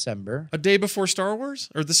 of December. A day before Star Wars?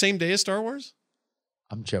 Or the same day as Star Wars?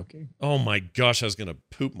 I'm joking. Oh my gosh, I was going to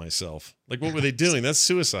poop myself. Like, what were they doing? That's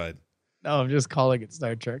suicide. No, I'm just calling it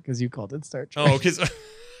Star Trek because you called it Star Trek. Oh, because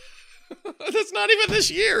that's not even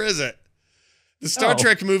this year, is it? The Star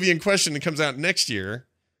Trek movie in question that comes out next year,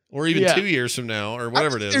 or even 2 years from now, or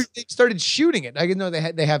whatever it is. They started shooting it. I didn't know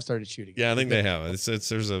they have started shooting it. Yeah, I think they have.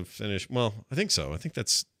 There's a finish. Well, I think so. I think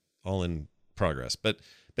that's all in progress. But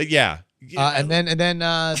yeah. And then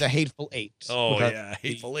the Hateful Eight. Oh yeah,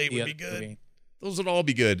 Hateful Eight would be good. Movie. Those would all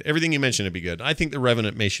be good. Everything you mentioned would be good. I think The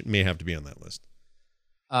Revenant may have to be on that list.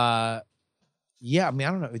 Yeah, I mean,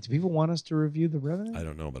 I don't know. Do people want us to review The Revenant? I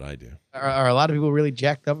don't know, but I do. Are a lot of people really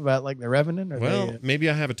jacked up about like The Revenant? Well, maybe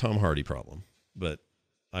I have a Tom Hardy problem, but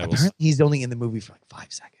apparently he's only in the movie for like 5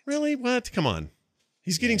 seconds. Really? What? Come on.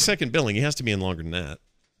 He's getting second billing. He has to be in longer than that.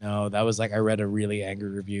 No, that was like I read a really angry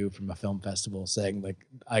review from a film festival saying like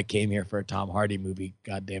I came here for a Tom Hardy movie.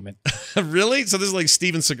 God damn it! Really? So this is like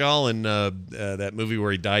Steven Seagal in that movie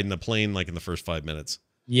where he died in the plane like in the first 5 minutes.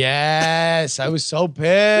 Yes, I was so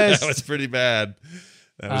pissed. That was pretty bad.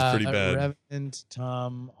 That was pretty bad. Revenant,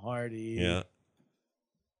 Tom Hardy. Yeah.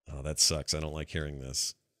 Oh, that sucks. I don't like hearing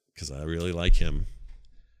this because I really like him.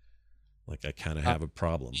 Like I kind of have a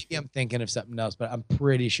problem. Maybe I'm thinking of something else, but I'm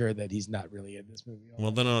pretty sure that he's not really in this movie.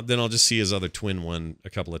 Well, then I'll just see his other twin one a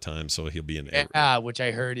couple of times, so he'll be in. Which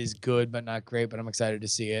I heard is good but not great, but I'm excited to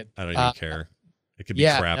see it. I don't even care. It could be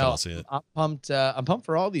crap, and I'll see it. I'm pumped. I'm pumped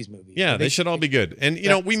for all these movies. Yeah, they should all be good. And you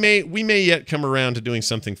know, we may yet come around to doing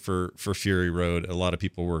something for Fury Road. A lot of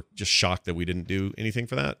people were just shocked that we didn't do anything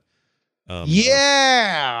for that.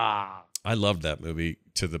 I loved that movie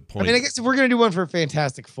to the point. I mean, I guess if we're gonna do one for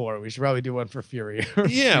Fantastic Four, we should probably do one for Fury.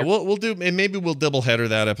 Yeah, we'll do, and maybe we'll double header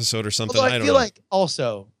that episode or something. Although I feel like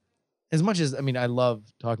also, as much as I love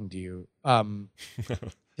talking to you. I feel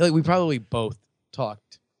like we probably both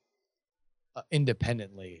talked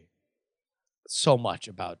independently so much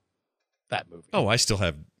about that movie. Oh, I still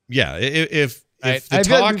have. Yeah, if I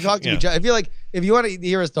feel like we've talked to each other. I feel like if you want to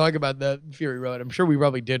hear us talk about the Fury Road, I'm sure we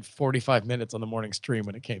probably did 45 minutes on the morning stream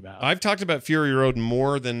when it came out. I've talked about Fury Road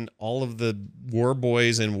more than all of the war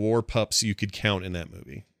boys and war pups you could count in that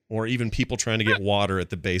movie, or even people trying to get water at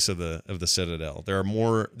the base of the Citadel. There are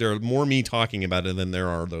more me talking about it than there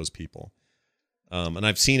are those people. And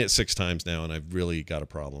I've seen it 6 times now, and I've really got a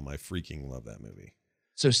problem. I freaking love that movie.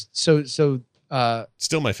 So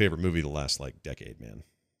still my favorite movie of the last decade, man.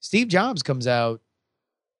 Steve Jobs comes out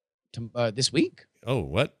this week. Oh,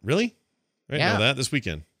 what? Really? I didn't know that this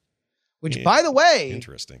weekend. Which, by the way,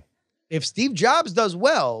 interesting. If Steve Jobs does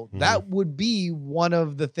well, that would be one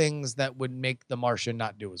of the things that would make The Martian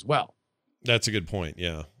not do as well. That's a good point.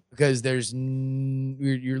 Yeah, because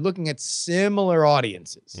you're looking at similar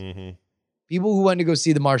audiences. Mm-hmm. People who want to go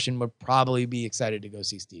see The Martian would probably be excited to go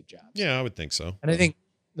see Steve Jobs. Yeah, I would think so. And I think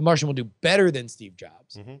The Martian will do better than Steve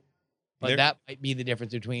Jobs. Mm-hmm. But that might be the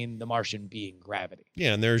difference between The Martian being Gravity.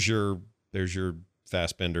 Yeah, and there's your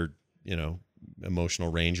Fassbender,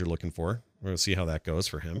 emotional range you're looking for. We'll see how that goes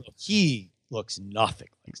for him. He looks nothing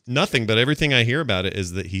like Steve nothing, but everything I hear about it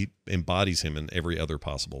is that he embodies him in every other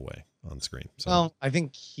possible way on screen. So. Well, I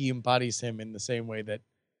think he embodies him in the same way that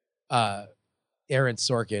Aaron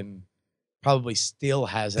Sorkin probably still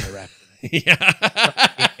has an erection. Yeah.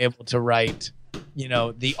 Being able to write,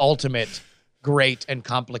 the ultimate great and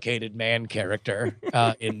complicated man character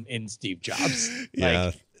in Steve Jobs.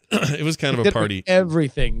 Yeah. It was kind of a party.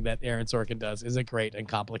 Everything that Aaron Sorkin does is a great and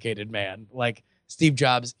complicated man. Like Steve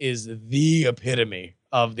Jobs is the epitome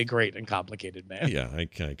of the great and complicated man. Yeah, I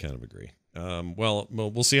kind of agree. Well,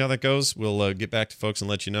 we'll see how that goes. We'll get back to folks and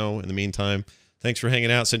let you know. In the meantime, thanks for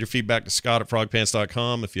hanging out. Send your feedback to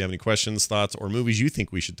scott@frogpants.com. If you have any questions, thoughts, or movies you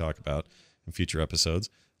think we should talk about in future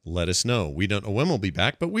episodes, let us know. We don't know when we'll be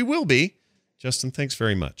back, but we will be. Justin, thanks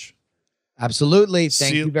very much. Absolutely.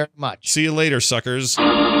 Thank you very much. See you later, suckers.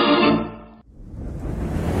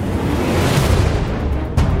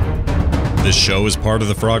 This show is part of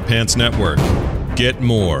the Frog Pants Network. Get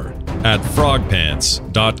more at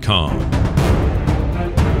frogpants.com.